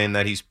is saying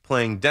that he's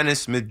playing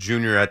Dennis Smith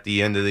Jr. at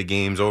the end of the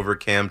games over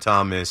Cam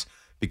Thomas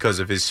because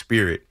of his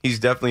spirit. He's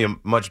definitely a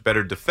much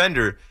better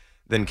defender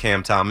than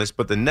Cam Thomas,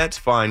 but the Nets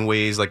find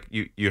ways, like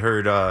you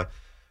heard,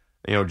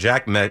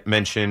 Jack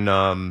mention,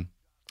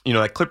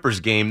 that Clippers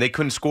game, they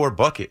couldn't score a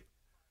bucket,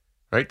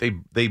 right?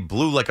 They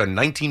blew like a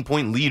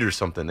 19-point lead or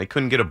something. They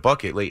couldn't get a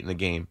bucket late in the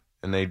game,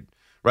 and they'd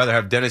rather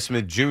have Dennis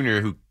Smith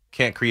Jr., who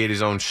can't create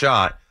his own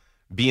shot,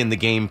 be in the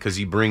game because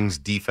he brings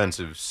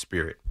defensive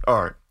spirit.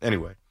 All right,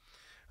 anyway.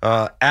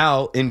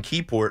 Al in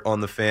Keyport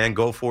on the Fan.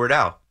 Go for it,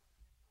 Al.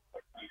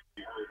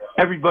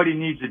 Everybody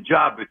needs a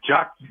job, but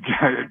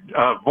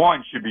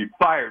Vaughn should be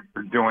fired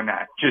for doing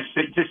that.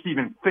 Just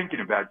even thinking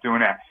about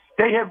doing that.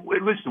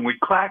 Listen, with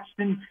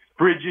Claxton,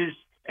 Bridges,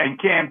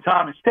 and Cam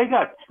Thomas, they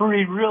got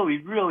 3 really,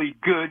 really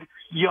good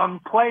young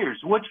players.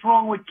 What's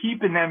wrong with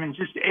keeping them and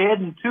just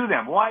adding to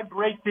them? Why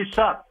break this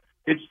up?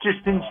 It's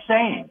just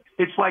insane.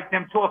 It's like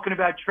them talking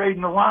about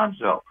trading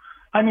Alonzo.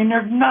 I mean,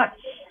 they're nuts.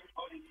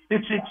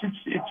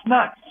 It's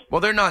nuts.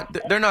 Well, they're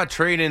not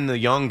trading the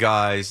young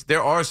guys.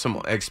 There are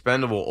some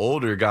expendable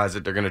older guys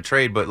that they're going to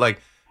trade, but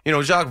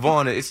Jacques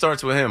Vaughn, it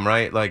starts with him,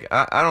 right?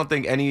 I don't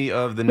think any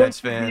of the Nets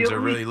fans are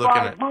really looking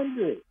at.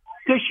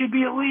 There should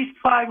be at least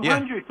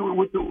 500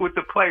 with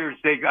the players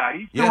they got.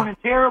 He's doing it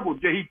terrible.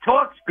 He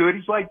talks good.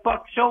 He's like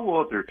Buck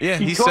Showalter. Yeah,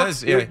 he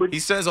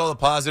says all the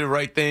positive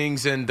right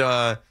things, and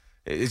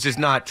it's just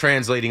not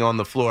translating on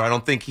the floor. I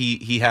don't think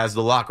he has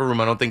the locker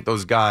room. I don't think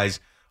those guys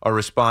are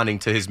responding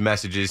to his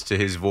messages, to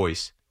his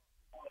voice.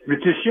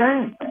 It's a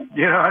shame.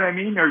 You know what I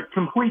mean? There's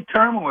complete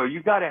turmoil.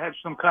 You got to have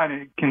some kind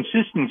of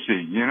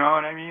consistency. You know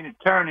what I mean? It's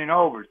turning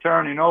over.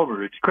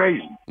 It's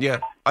crazy. Yeah,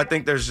 I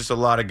think there's just a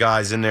lot of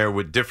guys in there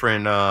with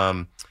different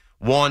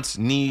wants,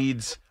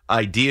 needs,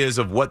 ideas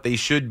of what they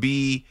should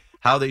be,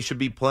 how they should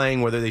be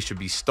playing, whether they should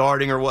be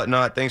starting or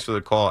whatnot. Thanks for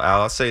the call,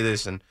 Al. I'll say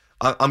this, and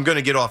I'm going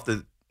to get off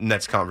the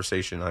Nets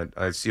conversation.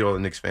 I see all the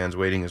Knicks fans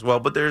waiting as well,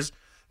 but there's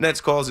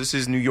Nets calls. This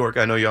is New York.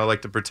 I know y'all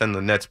like to pretend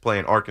the Nets play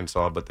in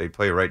Arkansas, but they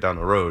play right down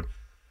the road.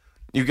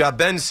 You got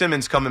Ben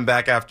Simmons coming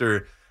back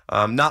after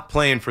not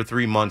playing for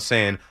 3 months,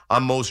 saying,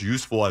 I'm most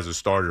useful as a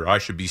starter. I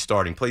should be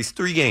starting. Plays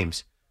 3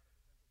 games.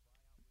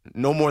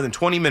 No more than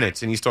 20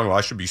 minutes, and he's talking about,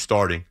 I should be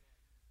starting.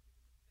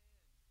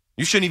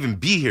 You shouldn't even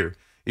be here.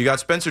 You got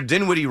Spencer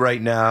Dinwiddie right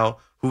now,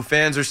 who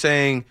fans are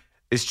saying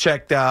is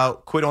checked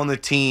out, quit on the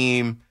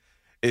team,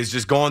 is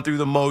just going through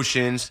the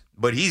motions.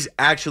 But he's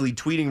actually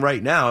tweeting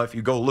right now, if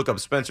you go look up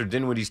Spencer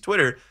Dinwiddie's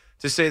Twitter,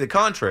 to say the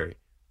contrary.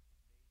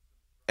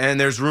 And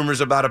there's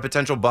rumors about a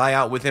potential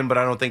buyout with him, but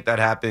I don't think that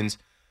happens.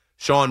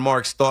 Sean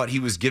Marks thought he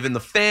was giving the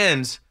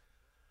fans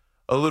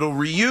a little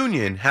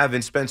reunion,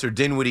 having Spencer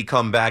Dinwiddie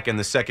come back, and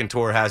the second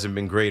tour hasn't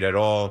been great at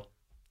all.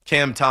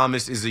 Cam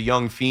Thomas is a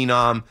young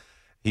phenom.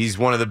 He's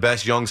one of the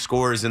best young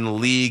scorers in the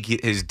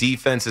league. His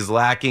defense is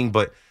lacking,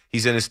 but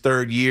he's in his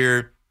 3rd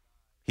year.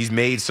 He's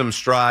made some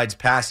strides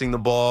passing the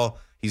ball.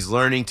 He's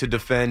learning to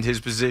defend his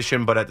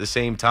position, but at the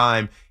same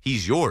time,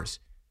 he's yours.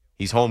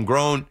 He's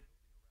homegrown.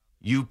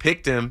 You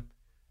picked him.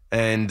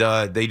 And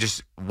they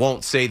just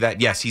won't say that,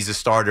 yes, he's a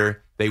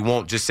starter. They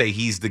won't just say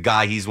he's the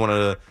guy. He's one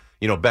of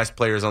the best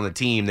players on the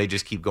team. They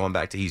just keep going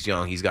back to he's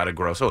young. He's got to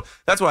grow. So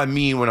that's what I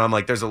mean when I'm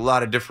like, there's a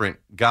lot of different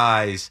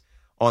guys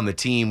on the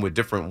team with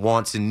different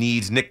wants and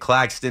needs. Nick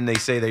Claxton, they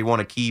say they want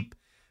to keep.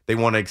 They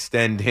want to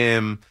extend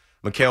him.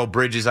 Mikal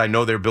Bridges, I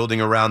know they're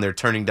building around. They're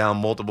turning down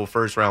multiple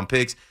first-round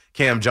picks.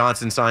 Cam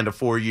Johnson signed a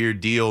 4-year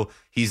deal.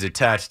 He's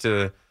attached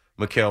to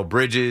Mikal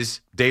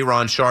Bridges.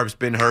 Day'Ron Sharp's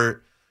been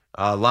hurt.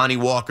 Lonnie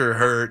Walker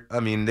hurt. I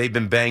mean, they've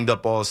been banged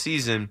up all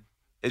season.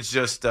 It's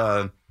just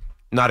not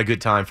a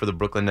good time for the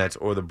Brooklyn Nets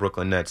or the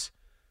Brooklyn Nets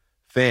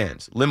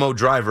fans. Limo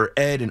driver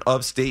Ed in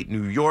upstate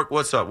New York.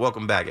 What's up?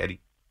 Welcome back, Eddie.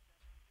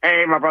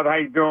 Hey, my brother. How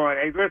you doing?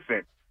 Hey,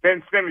 listen.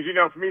 Ben Simmons,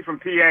 for me from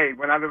PA,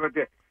 when I live up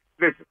there,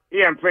 listen, he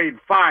hasn't played in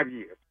 5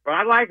 years. But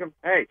I like him.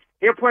 Hey,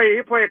 he'll play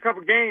a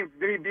couple games,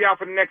 then he'll be out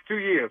for the next 2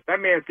 years. That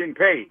man's getting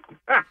paid.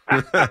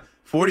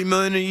 $40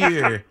 million a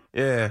year.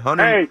 Yeah,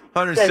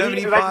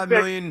 $175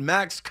 million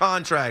max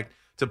contract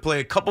to play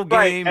a couple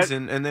games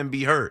and then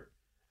be hurt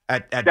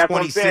at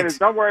 26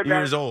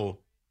 years old.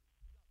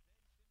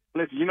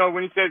 Listen,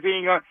 when he says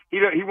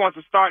he wants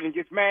to start and he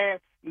gets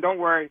mad, Don't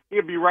worry.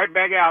 He'll be right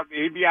back out.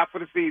 He'll be out for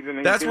the season.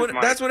 And That's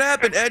what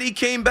happened. Eddie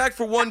came back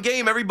for one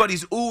game.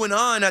 Everybody's ooh and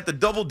on at the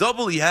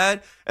double he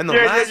had, and the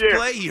last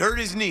play he hurt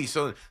his knee.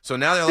 So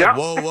now they're like,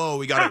 whoa,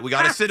 we got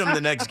to sit him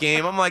the next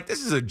game. I'm like,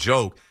 this is a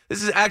joke.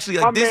 This is actually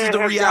like this is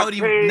the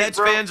reality Nets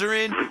fans are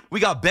in. We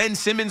got Ben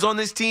Simmons on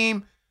this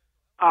team.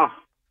 Oh,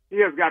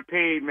 he has got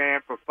paid, man,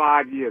 for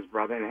 5 years,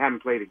 brother, and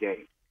haven't played a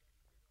game.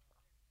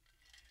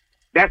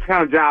 That's the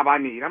kind of job I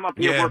need. I'm up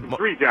here working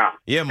 3 jobs.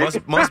 Yeah,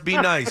 must be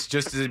nice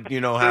just to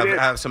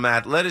have some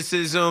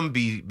athleticism,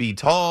 be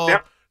tall,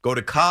 go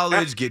to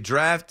college, get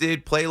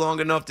drafted, play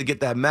long enough to get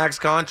that max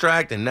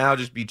contract, and now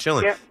just be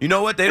chilling. Yep. You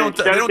know what? They don't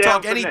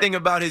talk anything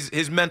about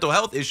his mental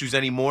health issues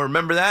anymore.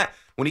 Remember that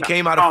when he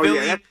came out of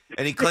Philly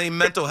and he claimed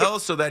mental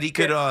health so that he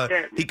could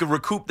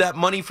recoup that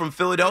money from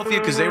Philadelphia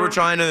because they were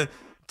trying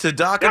to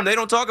dock him. They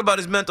don't talk about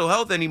his mental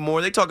health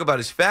anymore. They talk about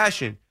his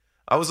fashion.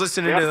 I was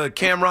listening to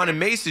Cameron and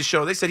Mace's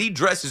show. They said he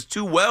dresses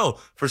too well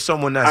for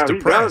someone that's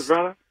depressed. He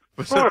does,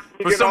 brother.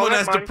 For someone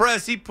that's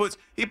depressed, he puts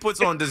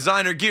on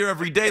designer gear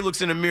every day,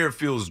 looks in the mirror,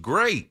 feels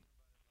great.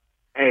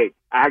 Hey,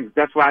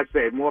 that's why I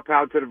said more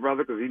power to the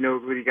brother because he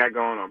knows what he got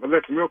going on. But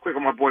listen, real quick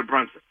on my boy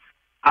Brunson.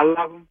 I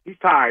love him. He's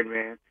tired,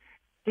 man.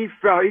 He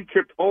fell. He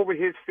tripped over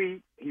his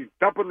feet. He's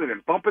dumping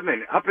and bumping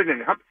and upping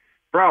and humping.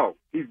 Bro,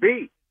 he's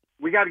beat.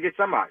 We got to get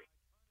somebody.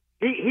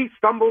 He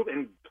stumbled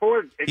and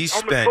tore his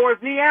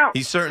knee out.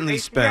 He's certainly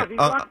spent.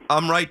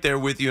 I'm right there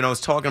with you, and I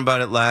was talking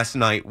about it last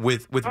night.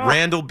 With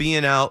Randall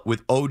being out,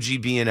 with OG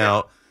being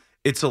out,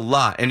 it's a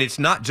lot. And it's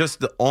not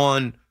just the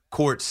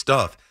on-court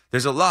stuff.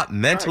 There's a lot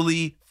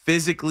mentally,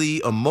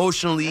 physically,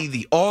 emotionally,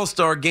 the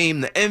all-star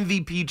game, the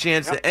MVP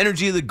chance, the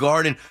energy of the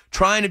Garden,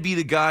 trying to be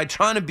the guy,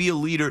 trying to be a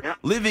leader,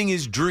 living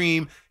his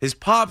dream. His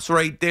pop's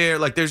right there.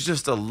 Like, there's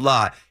just a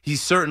lot.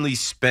 He's certainly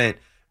spent.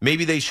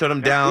 Maybe they shut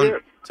him down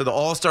to the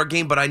All-Star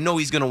game, but I know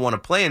he's going to want to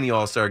play in the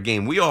All-Star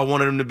game. We all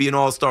wanted him to be an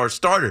All-Star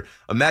starter.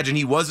 Imagine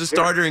he was a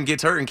starter and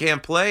gets hurt and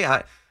can't play.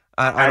 I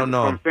don't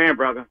know. That's what I'm saying,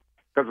 brother.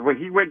 Because when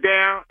he went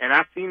down, and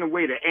I seen the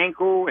way the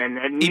ankle and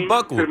knee, he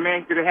buckled. The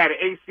man could have had an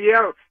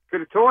ACL.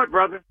 Could have tore it,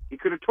 brother. He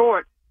could have tore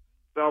it.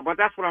 So, but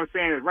that's what I'm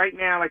saying is right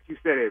now, like you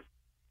said, is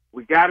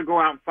we got to go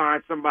out and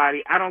find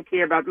somebody. I don't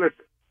care about,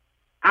 listen,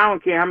 I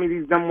don't care how many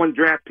of these number 1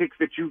 draft picks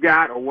that you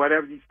got or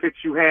whatever these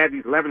picks you had,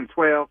 these 11 and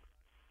 12.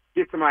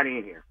 Get somebody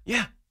in here.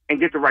 Yeah. And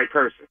get the right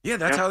person. Yeah,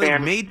 that's how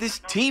they've made this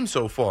team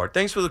so far.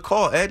 Thanks for the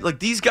call, Ed. Like,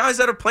 these guys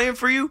that are playing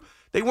for you,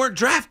 they weren't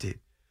drafted.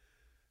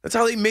 That's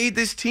how they made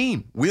this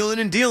team. Wheeling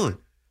and dealing.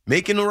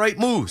 Making the right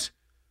moves.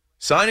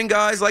 Signing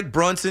guys like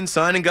Brunson,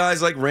 signing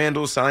guys like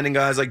Randall, signing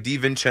guys like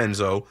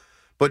DiVincenzo,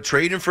 but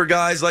trading for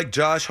guys like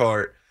Josh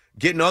Hart,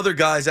 getting other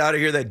guys out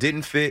of here that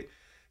didn't fit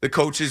the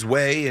coach's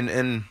way,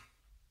 and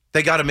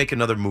they got to make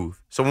another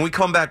move. So when we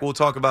come back, we'll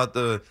talk about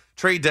the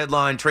trade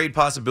deadline, trade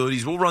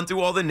possibilities. We'll run through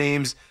all the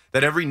names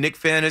that every Knicks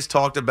fan has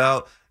talked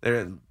about.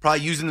 They're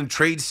probably using the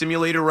trade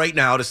simulator right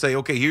now to say,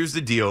 okay, here's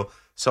the deal.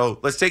 So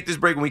let's take this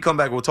break. When we come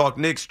back, we'll talk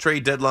Knicks,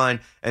 trade deadline,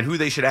 and who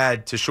they should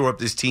add to shore up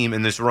this team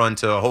in this run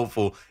to a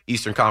hopeful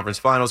Eastern Conference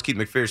Finals. Keith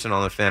McPherson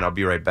on the Fan. I'll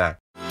be right back.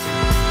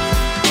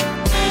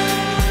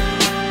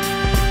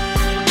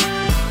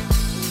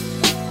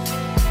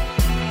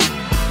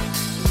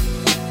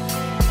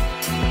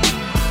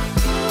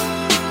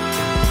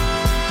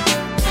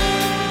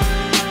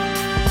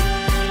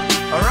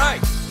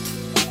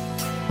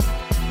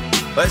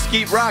 Let's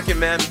keep rocking,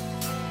 man.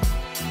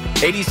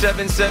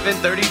 87.7,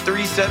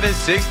 33.7,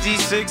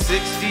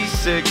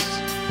 66.66.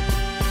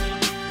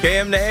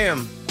 KM to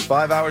AM,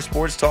 5-hour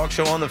sports talk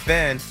show on the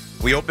Fan.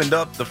 We opened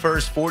up the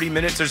first 40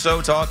 minutes or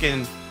so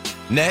talking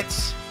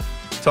Nets,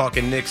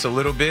 talking Knicks a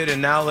little bit,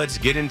 and now let's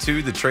get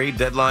into the trade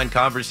deadline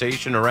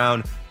conversation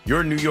around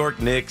your New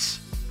York Knicks.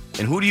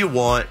 And who do you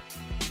want?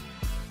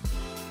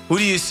 Who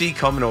do you see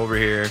coming over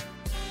here?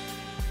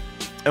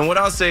 And what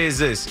I'll say is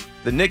this.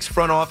 The Knicks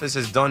front office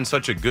has done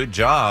such a good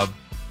job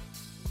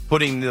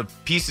putting the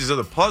pieces of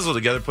the puzzle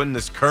together, putting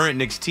this current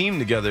Knicks team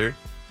together.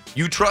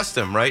 You trust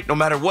them, right? No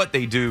matter what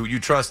they do, you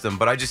trust them.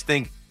 But I just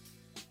think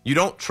you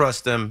don't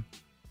trust them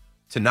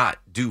to not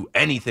do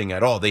anything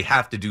at all. They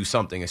have to do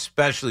something,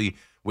 especially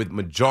with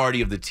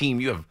majority of the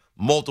team. You have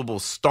multiple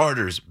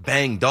starters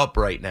banged up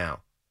right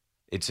now.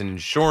 It's an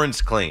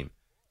insurance claim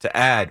to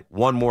add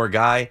one more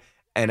guy.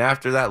 And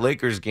after that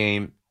Lakers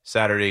game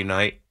Saturday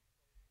night,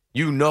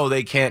 you know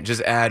they can't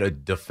just add a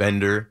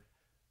defender.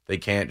 They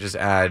can't just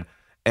add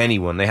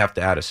anyone. They have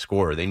to add a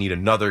scorer. They need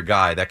another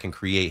guy that can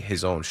create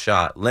his own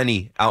shot.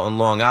 Lenny out in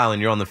Long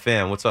Island, you're on the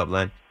Fan. What's up,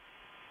 Len?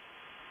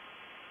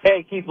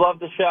 Hey, Keith, love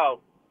the show.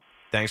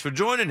 Thanks for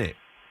joining it.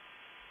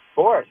 Of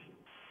course.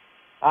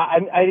 I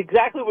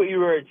exactly what you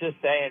were just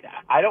saying.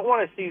 I don't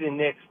want to see the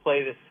Knicks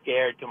play this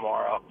scared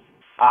tomorrow.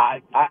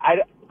 I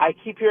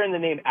keep hearing the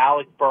name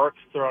Alec Burks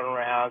thrown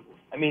around.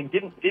 I mean,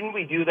 didn't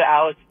we do the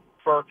Alec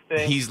Burks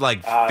thing? He's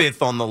like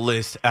fifth on the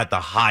list at the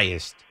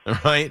highest,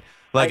 right?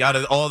 Like out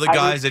of all the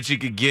guys that you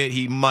could get,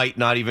 he might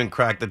not even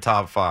crack the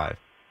top 5.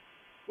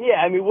 Yeah,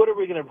 I mean, what are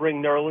we going to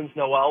bring Nerlens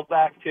Noel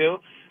back to?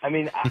 I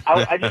mean,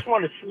 I just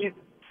want to see.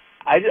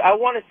 I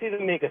want to see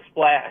them make a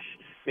splash.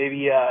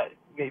 Maybe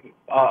maybe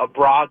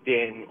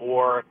Brogdon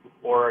or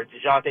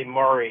DeJounte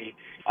Murray.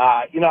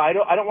 I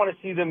don't want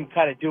to see them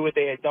kind of do what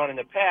they had done in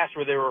the past,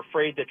 where they were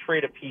afraid to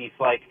trade a piece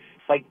like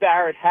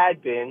Barrett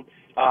had been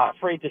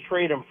afraid to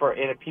trade him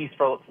in a piece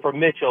for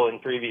Mitchell in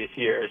previous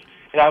years.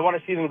 And I want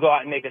to see them go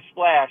out and make a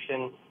splash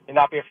and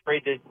not be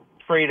afraid to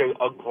trade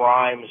a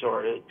Grimes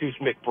or a Deuce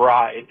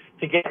McBride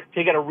to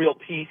get a real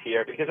piece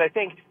here, because I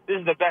think this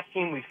is the best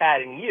team we've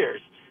had in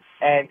years.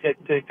 And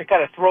to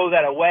kind of throw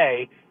that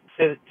away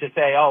to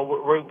say,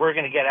 oh, we're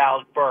going to get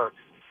Alec Burks,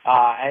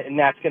 and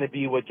that's going to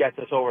be what gets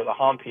us over the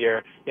hump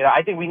here.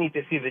 I think we need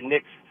to see the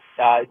Knicks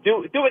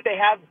do what they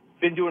have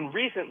been doing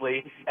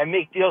recently and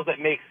make deals that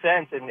make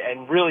sense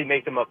and really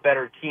make them a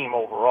better team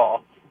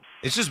overall.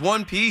 It's just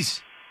one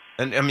piece.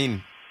 And, I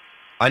mean,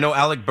 I know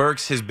Alec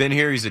Burks has been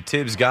here. He's a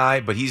Tibbs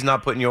guy, but he's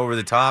not putting you over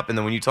the top. And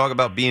then when you talk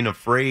about being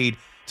afraid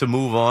to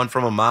move on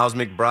from a Miles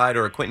McBride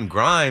or a Quentin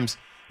Grimes,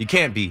 you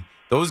can't be.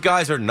 Those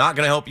guys are not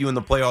going to help you in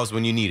the playoffs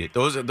when you need it.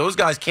 Those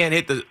guys can't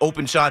hit the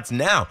open shots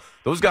now.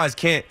 Those guys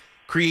can't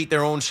create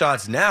their own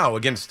shots now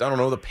against, I don't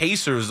know, the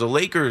Pacers, the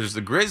Lakers,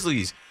 the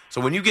Grizzlies.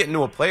 So when you get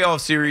into a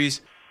playoff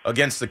series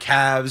against the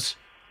Cavs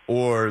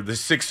or the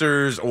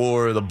Sixers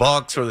or the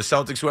Bucks or the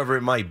Celtics, whoever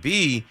it might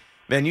be,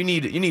 man, you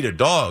need a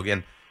dog.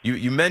 And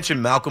you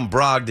mentioned Malcolm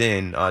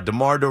Brogdon,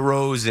 DeMar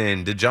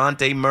DeRozan,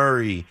 DeJounte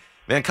Murray.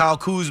 Man, Kyle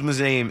Kuzma's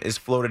name is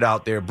floated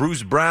out there.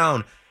 Bruce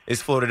Brown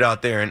is floated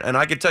out there. And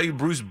I can tell you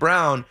Bruce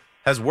Brown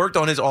has worked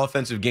on his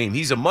offensive game.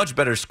 He's a much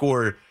better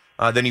scorer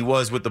than he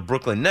was with the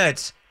Brooklyn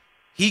Nets.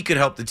 He could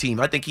help the team.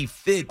 I think he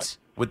fits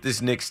with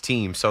this Knicks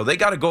team. So they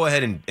got to go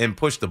ahead and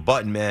push the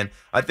button, man.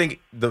 I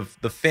think the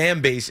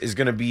fan base is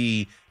going to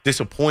be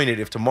disappointed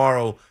if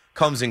tomorrow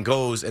comes and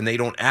goes and they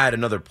don't add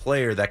another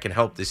player that can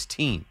help this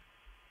team.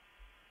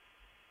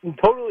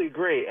 Totally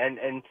agree.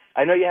 And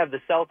I know you have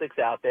the Celtics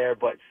out there,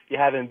 but you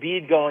have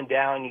Embiid going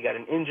down. You got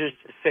an injured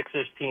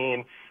Sixers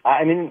team.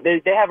 I mean,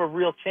 they have a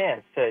real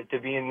chance to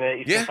be in the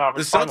Eastern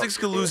Conference the Celtics Finals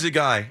could lose a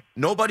guy.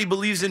 Nobody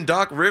believes in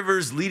Doc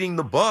Rivers leading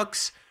the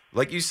Bucks.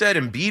 Like you said,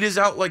 Embiid is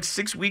out like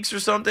 6 weeks or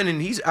something, and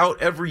he's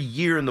out every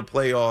year in the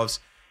playoffs.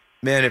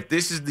 Man, if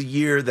this is the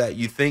year that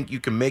you think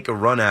you can make a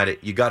run at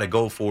it, you got to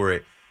go for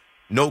it.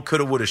 No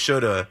coulda, woulda,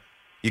 shoulda.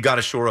 You got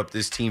to shore up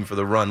this team for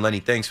the run.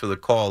 Lenny, thanks for the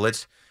call.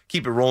 Let's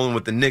keep it rolling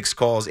with the Knicks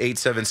calls,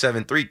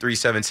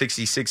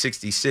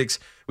 877-337-6666.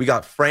 We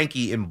got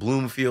Frankie in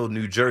Bloomfield,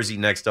 New Jersey,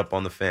 next up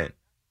on the Fan.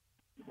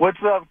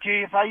 What's up,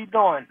 Keith? How you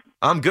doing?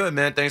 I'm good,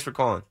 man. Thanks for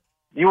calling.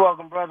 You're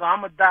welcome, brother.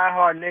 I'm a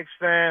diehard Knicks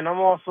fan. I'm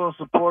also a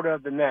supporter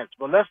of the Nets.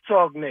 But let's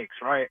talk Knicks,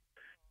 right?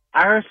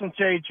 I heard some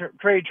trade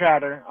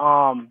chatter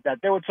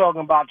that they were talking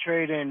about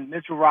trading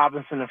Mitchell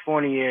Robinson and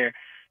Fournier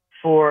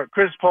for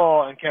Chris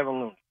Paul and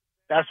Kevin Looney.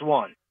 That's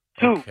one.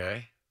 Two.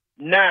 Okay.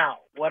 Now,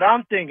 what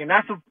I'm thinking,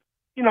 that's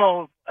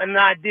an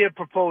idea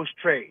proposed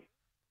trade.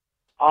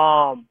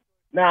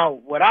 Now,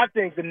 what I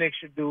think the Knicks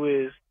should do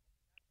is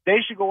they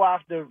should go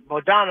after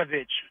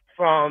Bogdanovic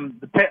from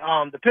the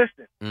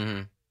Pistons.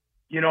 Mm-hmm.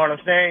 You know what I'm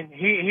saying?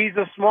 He's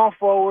a small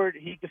forward.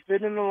 He can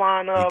fit in the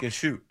lineup. He can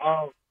shoot.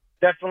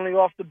 Definitely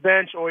off the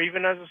bench or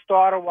even as a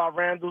starter while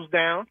Randall's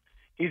down.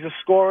 He's a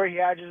scorer. He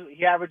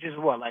averages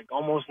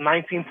almost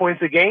 19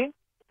 points a game?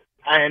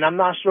 And I'm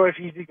not sure if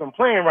he's even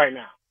playing right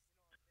now.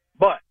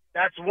 But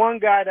that's one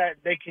guy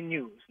that they can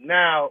use.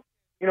 Now,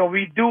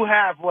 we do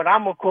have what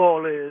I'm going to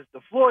call is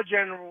the floor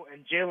general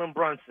and Jalen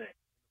Brunson.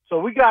 So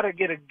we got to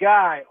get a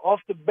guy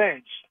off the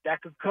bench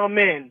that could come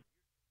in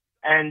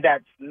and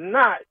that's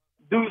not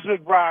Deuce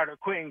McBride or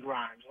Quentin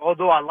Grimes.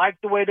 Although I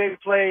like the way they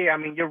play. I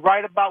mean, you're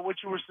right about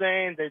what you were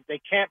saying. They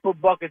can't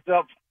put buckets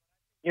up,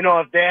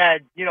 if they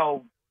had,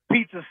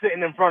 pizza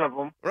sitting in front of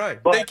them.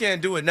 Right. But they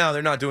can't do it now.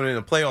 They're not doing it in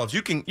the playoffs.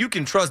 You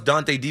can trust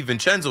Dante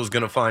DiVincenzo is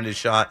going to find his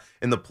shot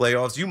in the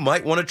playoffs. You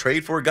might want to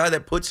trade for a guy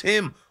that puts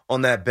him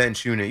on that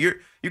bench unit. You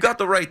got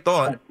the right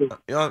thought.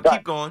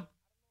 Keep going.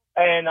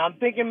 And I'm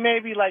thinking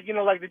maybe like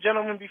the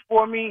gentleman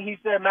before me, he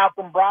said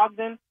Malcolm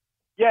Brogdon.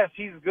 Yes,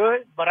 he's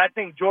good, but I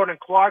think Jordan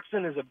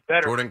Clarkson is a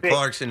better fit.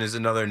 Clarkson is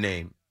another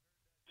name.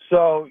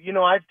 So,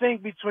 I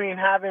think between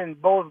having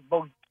both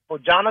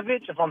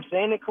Bogdanovic, if I'm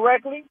saying it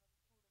correctly,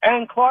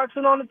 and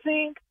Clarkson on the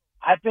team,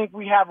 I think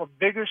we have a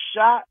bigger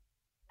shot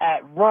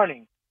at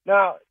running.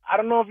 Now, I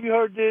don't know if you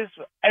heard this.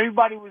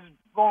 Everybody was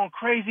going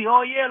crazy.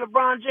 Oh, yeah,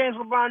 LeBron James.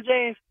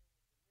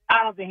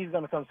 I don't think he's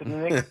going to come to the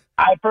Knicks.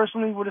 I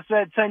personally would have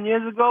said 10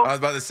 years ago. I was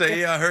about to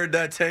say, I heard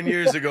that 10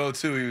 years ago,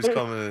 too. He was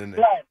coming in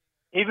there. Right.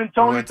 Even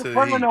Tony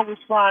Soprano was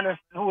trying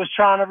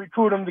to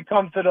recruit him to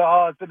come to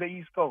the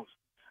East Coast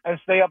and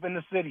stay up in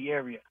the city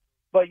area.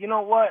 But you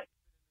know what?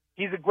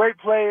 He's a great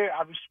player.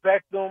 I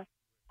respect him.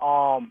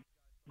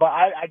 But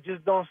I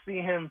just don't see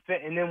him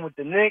fitting in with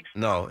the Knicks.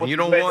 No, and you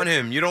don't want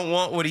him. You don't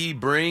want what he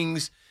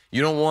brings.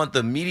 You don't want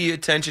the media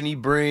attention he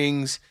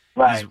brings.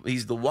 Right.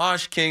 He's the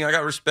wash king. I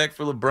got respect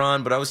for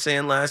LeBron, but I was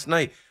saying last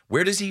night,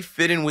 where does he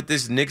fit in with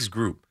this Knicks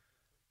group?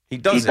 He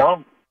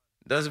doesn't.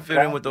 Doesn't fit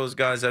in with those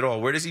guys at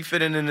all. Where does he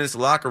fit in this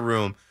locker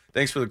room?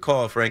 Thanks for the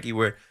call, Frankie,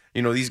 where,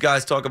 these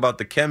guys talk about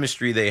the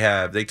chemistry they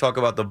have. They talk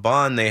about the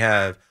bond they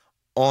have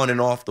on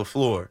and off the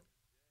floor.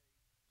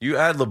 You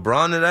add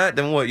LeBron to that,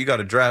 then what? You got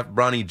to draft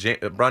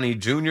Bronny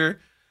Jr.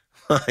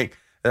 Like,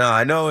 no,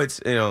 I know it's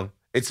a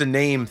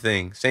name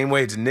thing. Same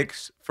way it's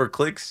Knicks for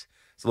clicks,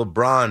 it's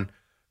LeBron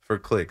for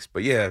clicks.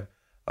 But yeah,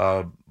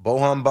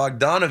 Bojan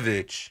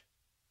Bogdanovic.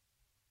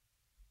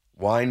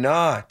 Why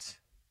not?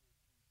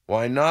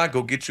 Why not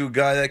go get you a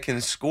guy that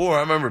can score? I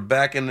remember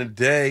back in the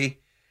day,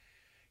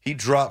 he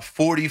dropped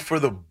 40 for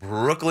the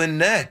Brooklyn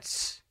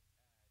Nets.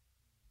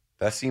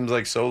 That seems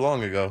like so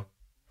long ago.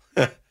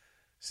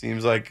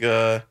 Seems like,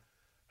 how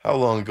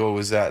long ago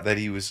was that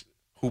he was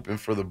hooping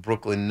for the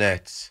Brooklyn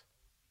Nets?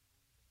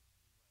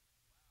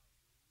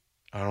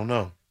 I don't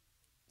know.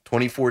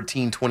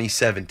 2014,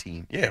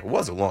 2017. Yeah, it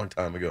was a long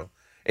time ago.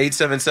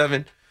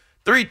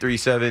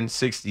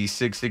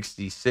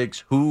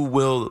 877-337-6666. Who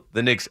will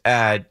the Knicks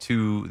add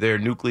to their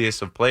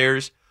nucleus of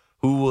players?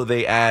 Who will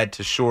they add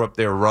to shore up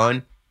their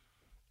run?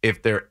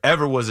 If there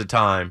ever was a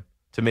time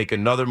to make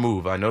another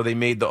move. I know they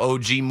made the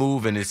OG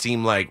move, and it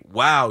seemed like,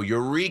 wow,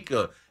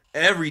 eureka.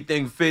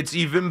 Everything fits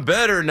even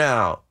better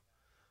now.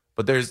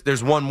 But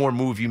there's one more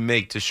move you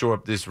make to shore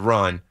up this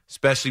run,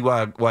 especially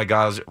while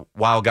guys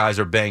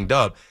are banged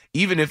up.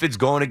 Even if it's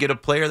going to get a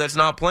player that's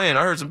not playing.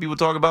 I heard some people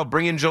talk about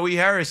bringing Joey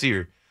Harris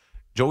here.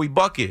 Joey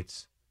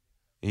Buckets.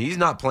 He's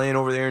not playing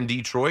over there in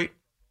Detroit.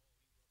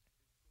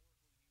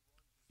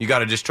 You got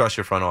to just trust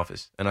your front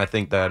office. And I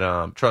think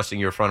that trusting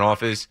your front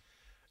office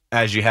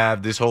as you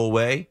have this whole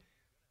way,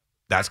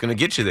 that's going to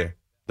get you there.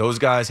 Those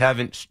guys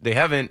haven't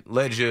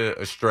led you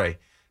astray.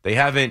 They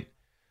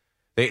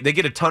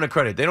get a ton of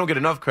credit. They don't get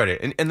enough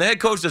credit. And the head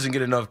coach doesn't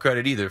get enough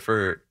credit either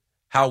for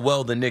how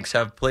well the Knicks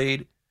have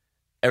played.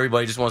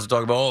 Everybody just wants to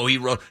talk about,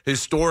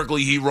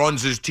 historically he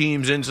runs his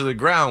teams into the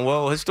ground.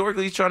 Well,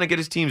 historically he's trying to get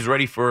his teams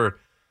ready for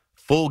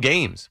full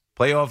games,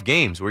 playoff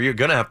games, where you're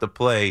going to have to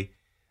play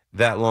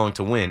that long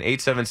to win.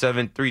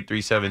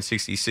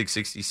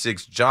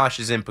 877-337-6666. Josh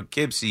is in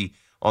Poughkeepsie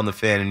on the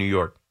Fan in New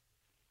York.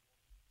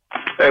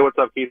 Hey, what's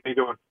up, Keith? How you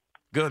doing?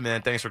 Good,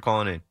 man. Thanks for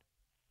calling in.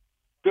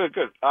 Good.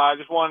 I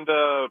just wanted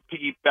to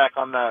piggyback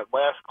on that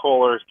last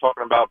caller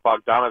talking about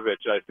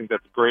Bogdanovich. I think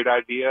that's a great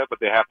idea,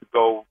 but they have to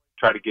go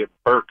try to get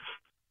Burks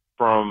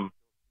from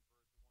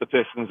the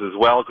Pistons as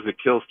well because it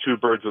kills two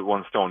birds with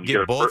one stone. You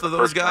get both of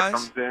those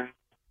guys?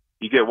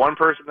 You get one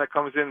person that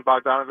comes in,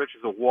 Bogdanovich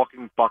is a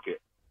walking bucket.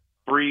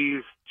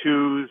 Threes,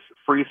 twos,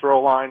 free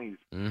throw line.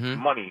 He's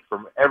money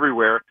from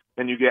everywhere.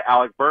 Then you get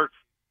Alec Burks.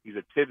 He's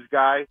a Tibbs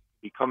guy.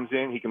 He comes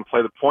in. He can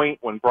play the point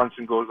when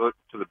Brunson goes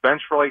to the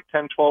bench for like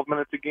 10, 12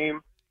 minutes a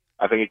game.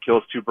 I think it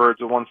kills two birds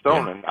with one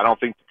stone, and I don't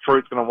think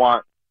Detroit's going to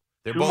want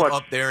They're too both much.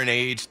 up there in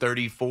age,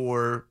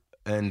 34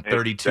 and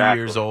 32 Exactly.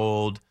 years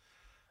old.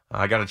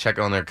 I got to check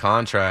on their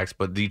contracts,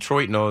 but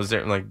Detroit knows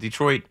they're like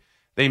Detroit.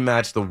 They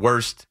match the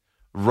worst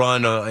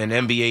run in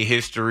NBA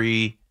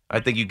history. I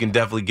think you can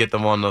definitely get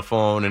them on the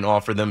phone and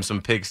offer them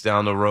some picks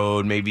down the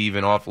road, maybe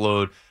even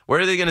offload. Where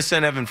are they going to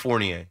send Evan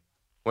Fournier?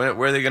 Where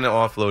are they going to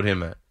offload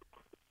him at?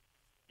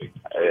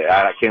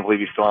 I can't believe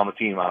he's still on the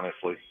team,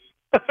 honestly.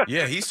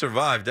 Yeah, he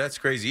survived. That's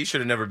crazy. He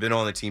should have never been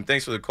on the team.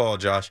 Thanks for the call,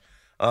 Josh.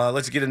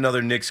 Let's get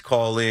another Knicks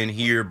call in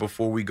here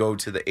before we go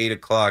to the 8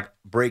 o'clock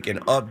break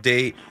and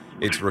update.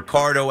 It's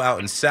Ricardo out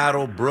in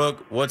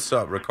Saddlebrook. What's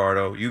up,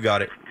 Ricardo? You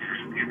got it.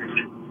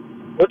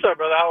 What's up,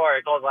 brother? How are you?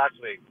 I called last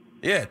week.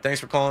 Yeah, thanks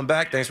for calling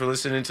back. Thanks for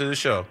listening to the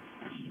show.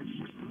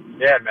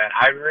 Yeah, man.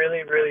 I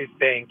really, really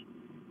think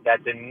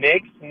that the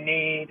Knicks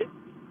need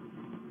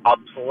a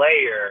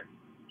player,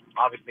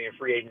 obviously in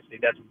free agency,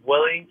 that's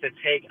willing to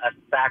take a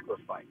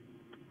sacrifice.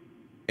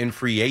 In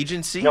free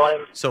agency? You know what I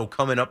mean? So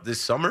coming up this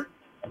summer?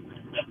 I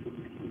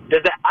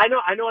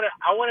know.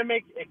 I want to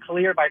make it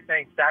clear by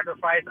saying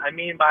sacrifice. I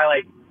mean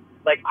by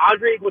like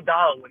Andre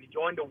Iguodala when he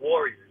joined the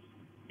Warriors.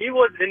 He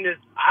was in his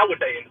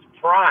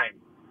prime,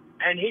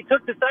 and he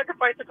took the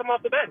sacrifice to come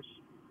off the bench.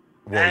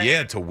 Well, And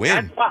yeah, to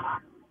win.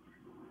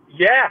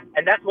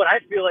 And that's what I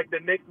feel like the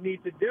Knicks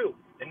need to do.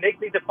 The Knicks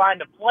need to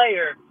find a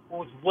player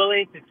who's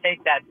willing to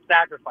take that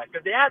sacrifice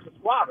because they have the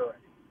squad already.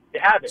 They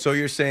have it. So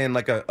you're saying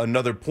like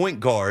another point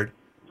guard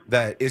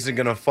that isn't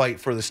going to fight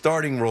for the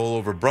starting role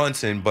over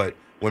Brunson, but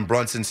when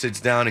Brunson sits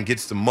down and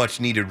gets the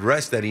much-needed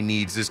rest that he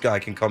needs, this guy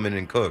can come in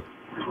and cook.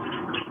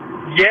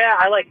 Yeah,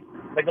 I like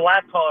the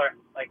last caller.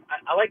 I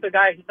like the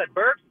guy who said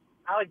Burks.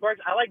 I like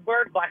Burks,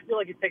 but I feel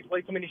like he takes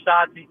way too many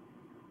shots. He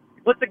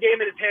puts the game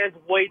in his hands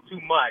way too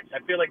much. I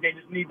feel like they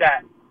just need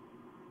that.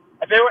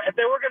 If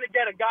they were going to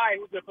get a guy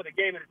who's going to put the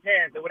game in his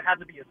hands, it would have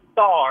to be a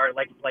star,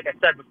 like I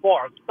said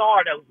before, a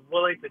star that was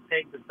willing to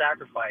take the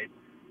sacrifice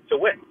to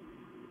win.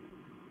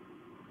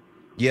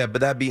 Yeah,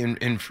 but that'd be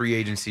in free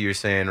agency, you're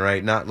saying,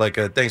 right? Not like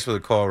thanks for the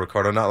call,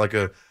 Ricardo, not like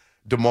a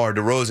DeMar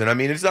DeRozan. I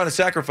mean, it's not a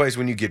sacrifice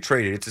when you get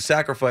traded. It's a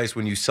sacrifice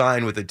when you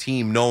sign with a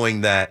team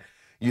knowing that,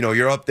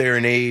 you're up there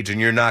in age and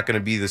you're not going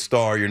to be the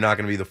star. You're not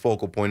going to be the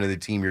focal point of the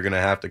team. You're going to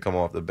have to come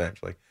off the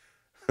bench. Like,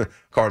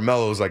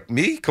 Carmelo's like,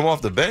 me? Come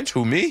off the bench?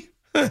 Who, me?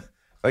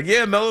 Like,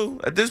 yeah, Melo,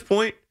 at this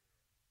point,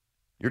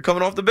 you're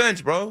coming off the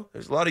bench, bro.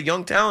 There's a lot of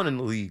young talent in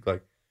the league.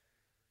 Like,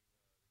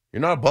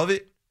 you're not above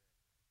it.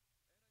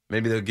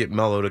 Maybe they'll get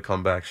Melo to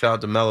come back. Shout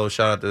out to Melo.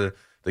 Shout out to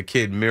the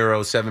kid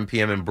Miro, 7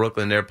 p.m. in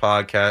Brooklyn, their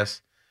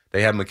podcast.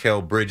 They had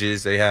Mikal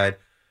Bridges. They had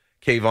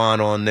Kayvon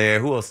on there.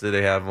 Who else did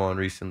they have on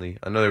recently?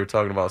 I know they were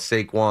talking about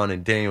Saquon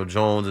and Daniel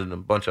Jones and a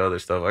bunch of other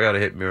stuff. I got to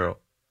hit Miro.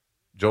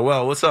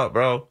 Joel, what's up,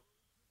 bro?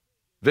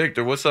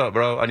 Victor, what's up,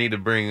 bro? I need to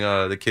bring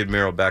the kid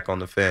Miro back on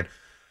the fan.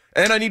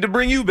 And I need to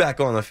bring you back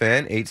on the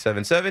fan.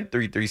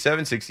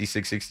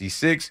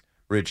 877-337-6666.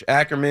 Rich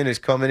Ackerman is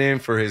coming in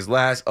for his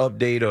last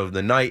update of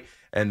the night,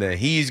 and then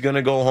he's going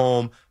to go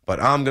home, but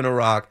I'm going to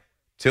rock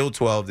till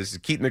 12. This is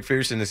Keith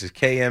McPherson. This is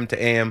KM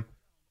to AM.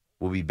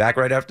 We'll be back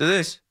right after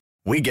this.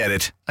 We get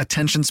it.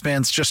 Attention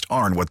spans just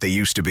aren't what they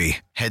used to be.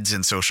 Heads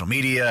in social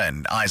media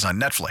and eyes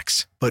on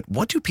Netflix. But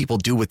what do people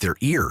do with their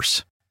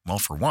ears? Well,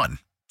 for one,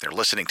 they're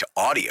listening to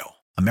audio.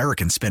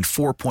 Americans spend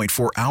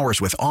 4.4 hours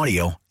with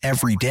audio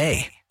every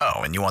day.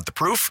 Oh, and you want the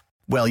proof?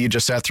 Well, you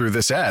just sat through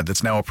this ad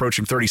that's now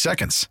approaching 30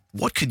 seconds.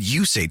 What could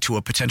you say to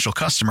a potential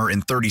customer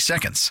in 30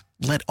 seconds?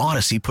 Let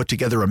Odyssey put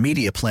together a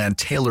media plan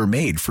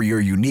tailor-made for your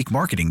unique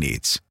marketing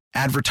needs.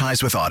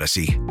 Advertise with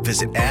Odyssey.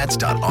 Visit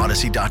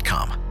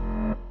ads.odyssey.com.